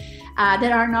articles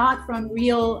that are not from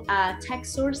real tech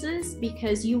sources,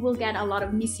 because you will get a lot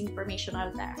of misinformation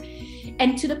out there.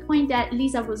 And to the point that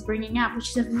Lisa was bringing up, which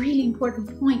is a really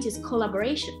important point, is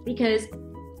collaboration. Because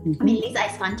I mean, Lisa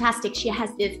is fantastic. She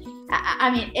has this,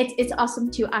 it's awesome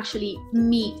to actually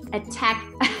meet a tech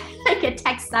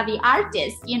savvy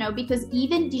artist, you know, because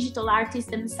even digital artists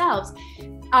themselves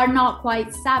are not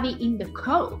quite savvy in the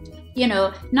code. You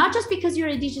know, not just because you're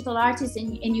a digital artist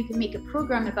and you can make a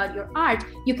program about your art,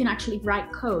 you can actually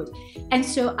write code. And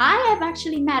so I have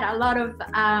actually met a lot of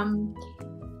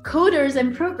coders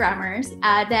and programmers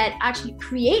that actually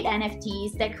create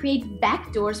NFTs, that create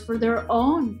backdoors for their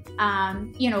own,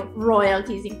 you know,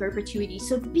 royalties in perpetuity.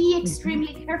 So be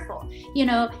extremely careful. You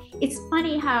know, it's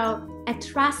funny how a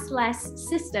trustless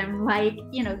system like,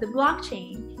 you know, the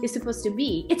blockchain is supposed to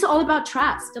be. It's all about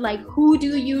trust. Like, who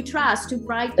do you trust to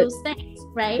write those things,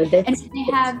 right? And they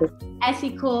have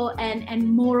ethical and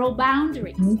moral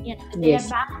boundaries. You know, they have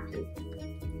boundaries.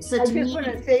 So I just want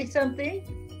to say something.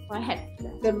 Go ahead.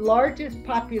 The largest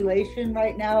population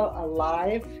right now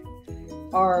alive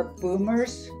are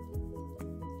boomers.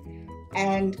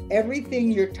 And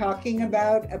everything you're talking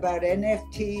about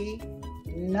NFT,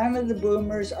 none of the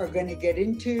boomers are going to get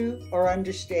into or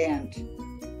understand.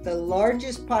 The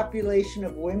largest population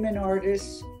of women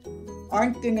artists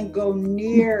aren't going to go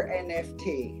near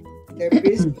NFT. They're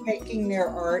busy making their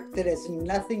art that has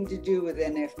nothing to do with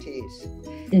NFTs.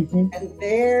 And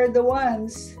they're the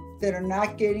ones that are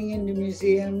not getting into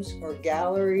museums or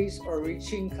galleries or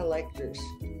reaching collectors.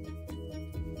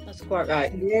 That's quite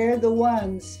right. And they're the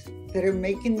ones that are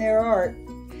making their art.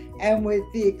 And with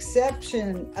the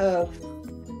exception of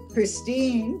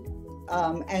Christine,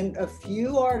 and a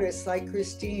few artists like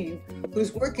Christine,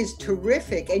 whose work is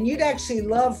terrific. And you'd actually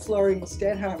love Florian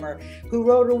Stettheimer, who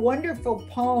wrote a wonderful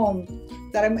poem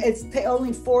that it's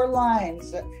only 4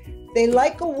 lines. They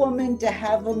like a woman to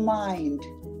have a mind.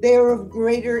 They are of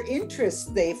greater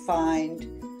interest, they find.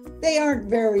 They aren't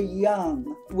very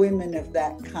young, women of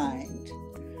that kind.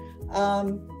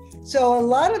 So a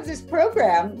lot of this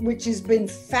program, which has been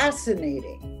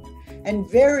fascinating, and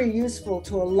very useful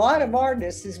to a lot of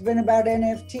artists, has been about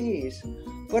NFTs.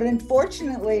 But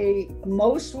unfortunately,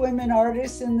 most women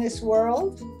artists in this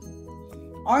world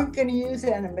aren't going to use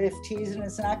NFTs, and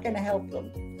it's not going to help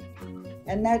them.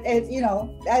 And that,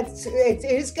 it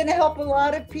is going to help a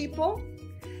lot of people,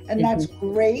 and that's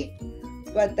great.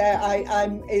 But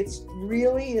it's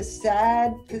really a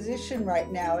sad position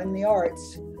right now in the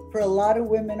arts for a lot of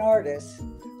women artists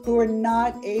who are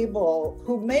not able,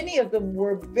 who many of them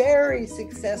were very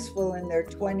successful in their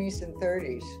 20s and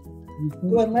 30s,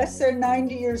 who unless they're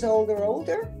 90 years old or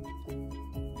older,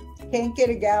 can't get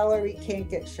a gallery, can't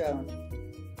get shown.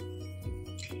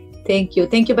 Thank you,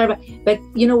 Barbara. But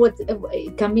you know what,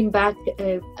 coming back,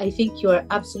 I think you are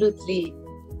absolutely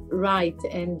right.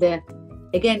 And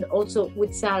again, also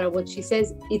with Sara, what she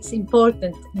says, it's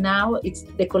important now, it's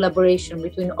the collaboration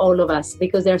between all of us,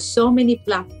 because there are so many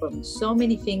platforms, so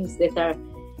many things that are,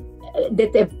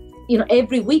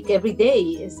 every week, every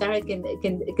day, Sara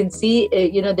can see,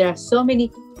 there are so many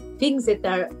things that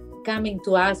are coming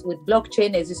to us with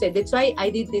blockchain, as you said. That's why I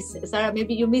did this, Sara,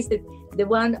 maybe you missed it, the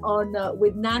one on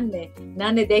with Nanne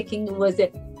Dekking was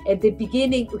at the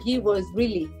beginning, he was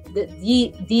really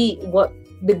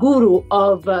the guru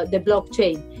of the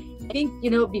blockchain. I think,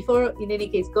 before, in any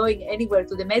case, going anywhere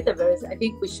to the metaverse, I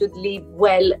think we should live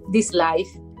well this life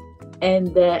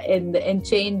and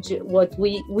change what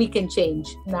we can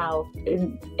change now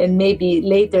and maybe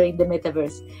later in the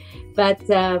metaverse. But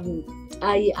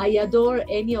I adore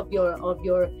any of your.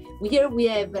 Here we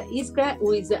have Iskra,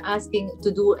 who is asking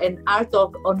to do an art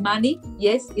talk on money.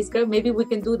 Yes, Iskra, maybe we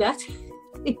can do that.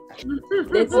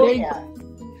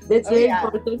 That's very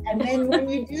important. And then when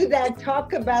you do that,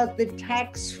 talk about the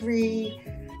tax-free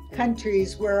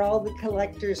countries where all the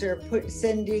collectors are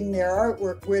sending their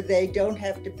artwork where they don't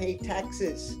have to pay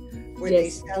taxes, where they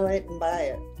sell it and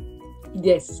buy it.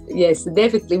 Yes,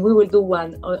 definitely. We will do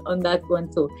one on that one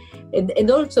too. And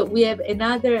also we have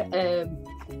another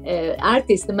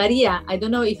artist, Maria. I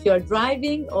don't know if you are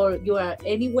driving or you are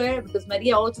anywhere, because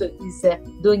Maria also is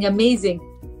doing amazing.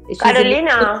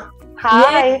 Carolina.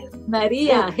 Hi. Yes,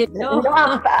 Maria, hello. No,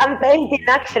 I'm painting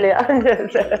actually.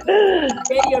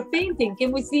 Okay, you're painting.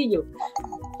 Can we see you?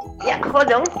 Yeah,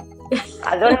 hold on.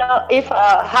 I don't know if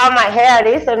how my hair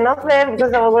is or not there,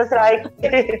 because I was like...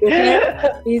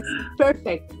 It's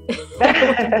perfect.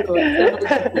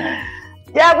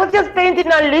 Yeah, I was just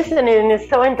painting and listening. It's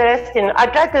so interesting. I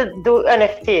try to do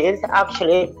NFTs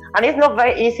actually, and it's not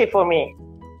very easy for me.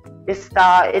 It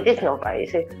is not very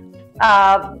easy.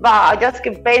 But I just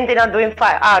keep painting and doing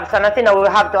fine arts, and I think I will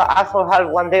have to ask for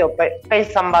help one day or pay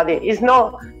somebody.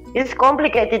 It's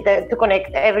complicated to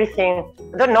connect everything.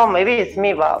 I don't know, maybe it's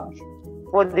me, but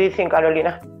what do you think,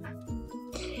 Carolina?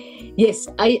 Yes,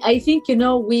 I think,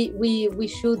 we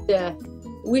should,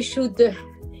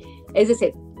 as I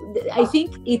said, I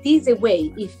think it is a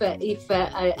way, if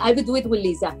I would do it with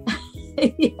Lisa.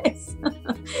 Yes,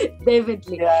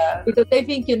 definitely. Yeah. Because I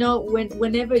think,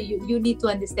 whenever you need to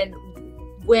understand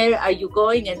where are you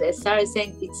going, and as Sara is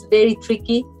saying, it's very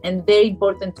tricky and very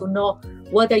important to know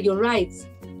what are your rights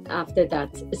after that.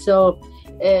 So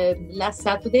last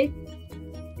Saturday,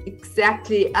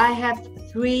 exactly, I have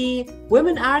 3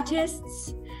 women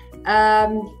artists,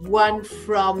 one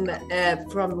from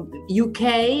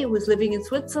UK who's living in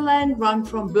Switzerland, one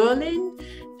from Berlin,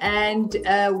 and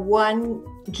one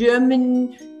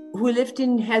German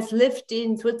has lived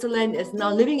in Switzerland is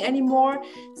not living anymore.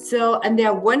 So, and there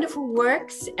are wonderful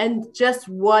works, and just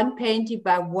one painting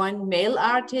by one male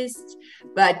artist,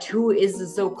 but who is a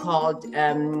so-called,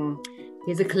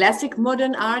 he's a classic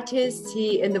modern artist.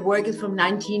 And the work is from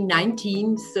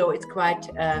 1919, so it's quite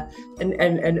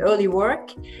an early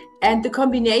work. And the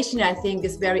combination, I think,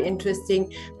 is very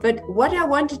interesting. But what I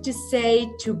wanted to say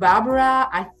to Barbara,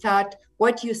 I thought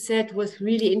what you said was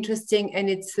really interesting, and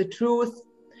it's the truth.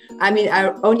 I mean,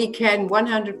 I only can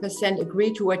 100%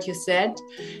 agree to what you said,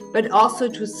 but also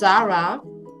to Sara,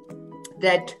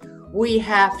 that we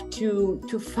have to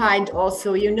find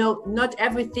also, you know, not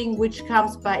everything which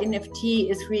comes by NFT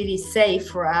is really safe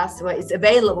for us or is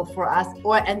available for us,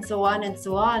 or and so on and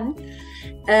so on.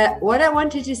 What I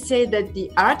wanted to say that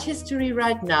the art history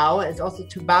right now is also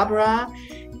to Barbara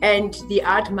and the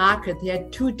art market, they are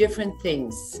two different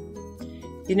things.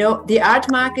 You know, the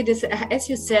art market is, as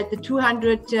you said, the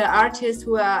 200 artists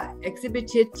who are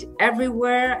exhibited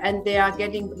everywhere, and they are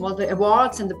getting all the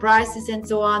awards and the prizes and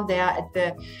so on. They are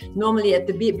normally at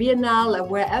the Biennale or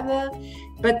wherever.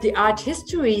 But the art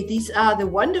history, these are the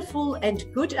wonderful and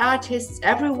good artists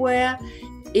everywhere.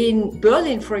 In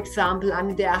Berlin, for example, I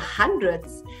mean, there are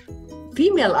hundreds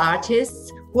female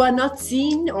artists who are not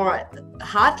seen or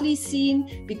hardly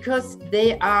seen because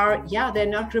they're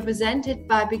not represented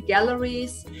by big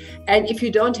galleries. And if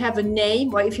you don't have a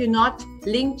name, or if you're not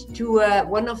linked to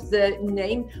one of the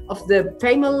name of the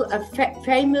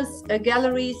famous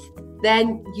galleries,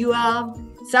 then you are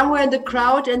somewhere in the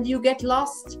crowd and you get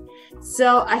lost.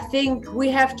 So I think we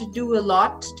have to do a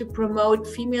lot to promote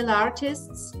female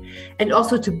artists and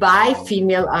also to buy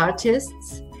female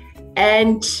artists.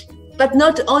 But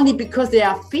not only because they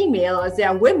are female or they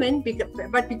are women,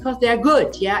 but because they are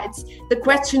good. Yeah, it's the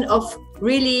question of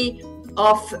really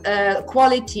of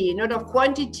quality, not of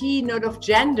quantity, not of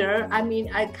gender. I mean,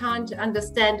 I can't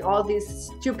understand all these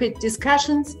stupid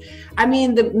discussions. I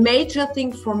mean, the major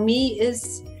thing for me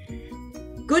is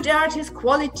good art is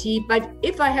quality. But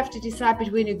if I have to decide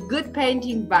between a good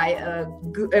painting by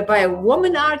a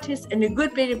woman artist and a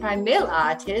good painting by a male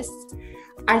artist,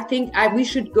 I think we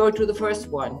should go to the first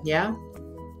one. Yeah,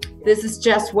 this is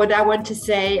just what I want to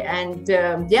say. And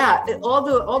all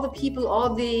the people,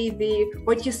 all the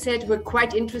what you said were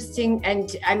quite interesting.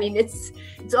 And I mean, it's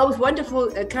always wonderful,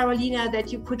 Carolina,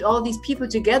 that you put all these people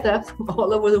together from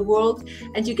all over the world,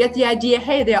 and you get the idea.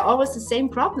 Hey, there are always the same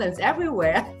problems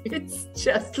everywhere. It's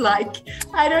just like,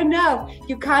 I don't know,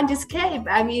 you can't escape.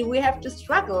 I mean, we have to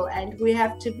struggle and we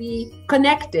have to be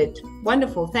connected.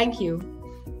 Wonderful, thank you.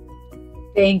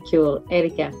 Thank you,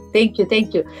 Erika. Thank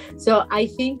you. So I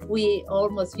think we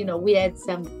almost, we had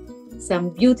some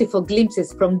beautiful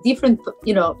glimpses from different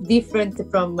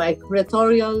from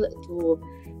curatorial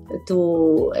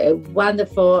to a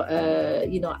wonderful,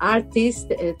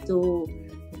 artist,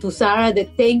 to Sara. That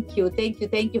thank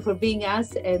you for being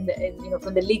us, and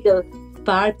from the legal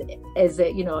part as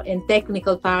and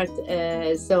technical part.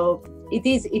 So it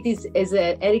is as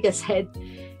Erika said.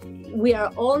 We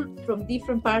are all from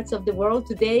different parts of the world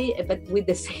today, but with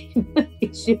the same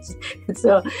issues.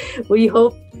 So we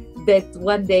hope that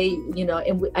one day,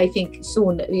 and I think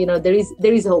soon,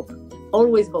 there is hope.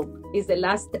 Always hope is the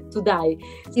last to die.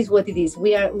 Is what it is.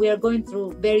 We are going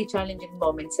through very challenging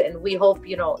moments, and we hope,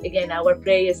 again, our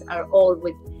prayers are all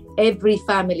with every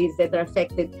families that are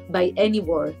affected by any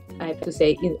war, I have to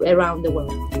say, around the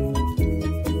world.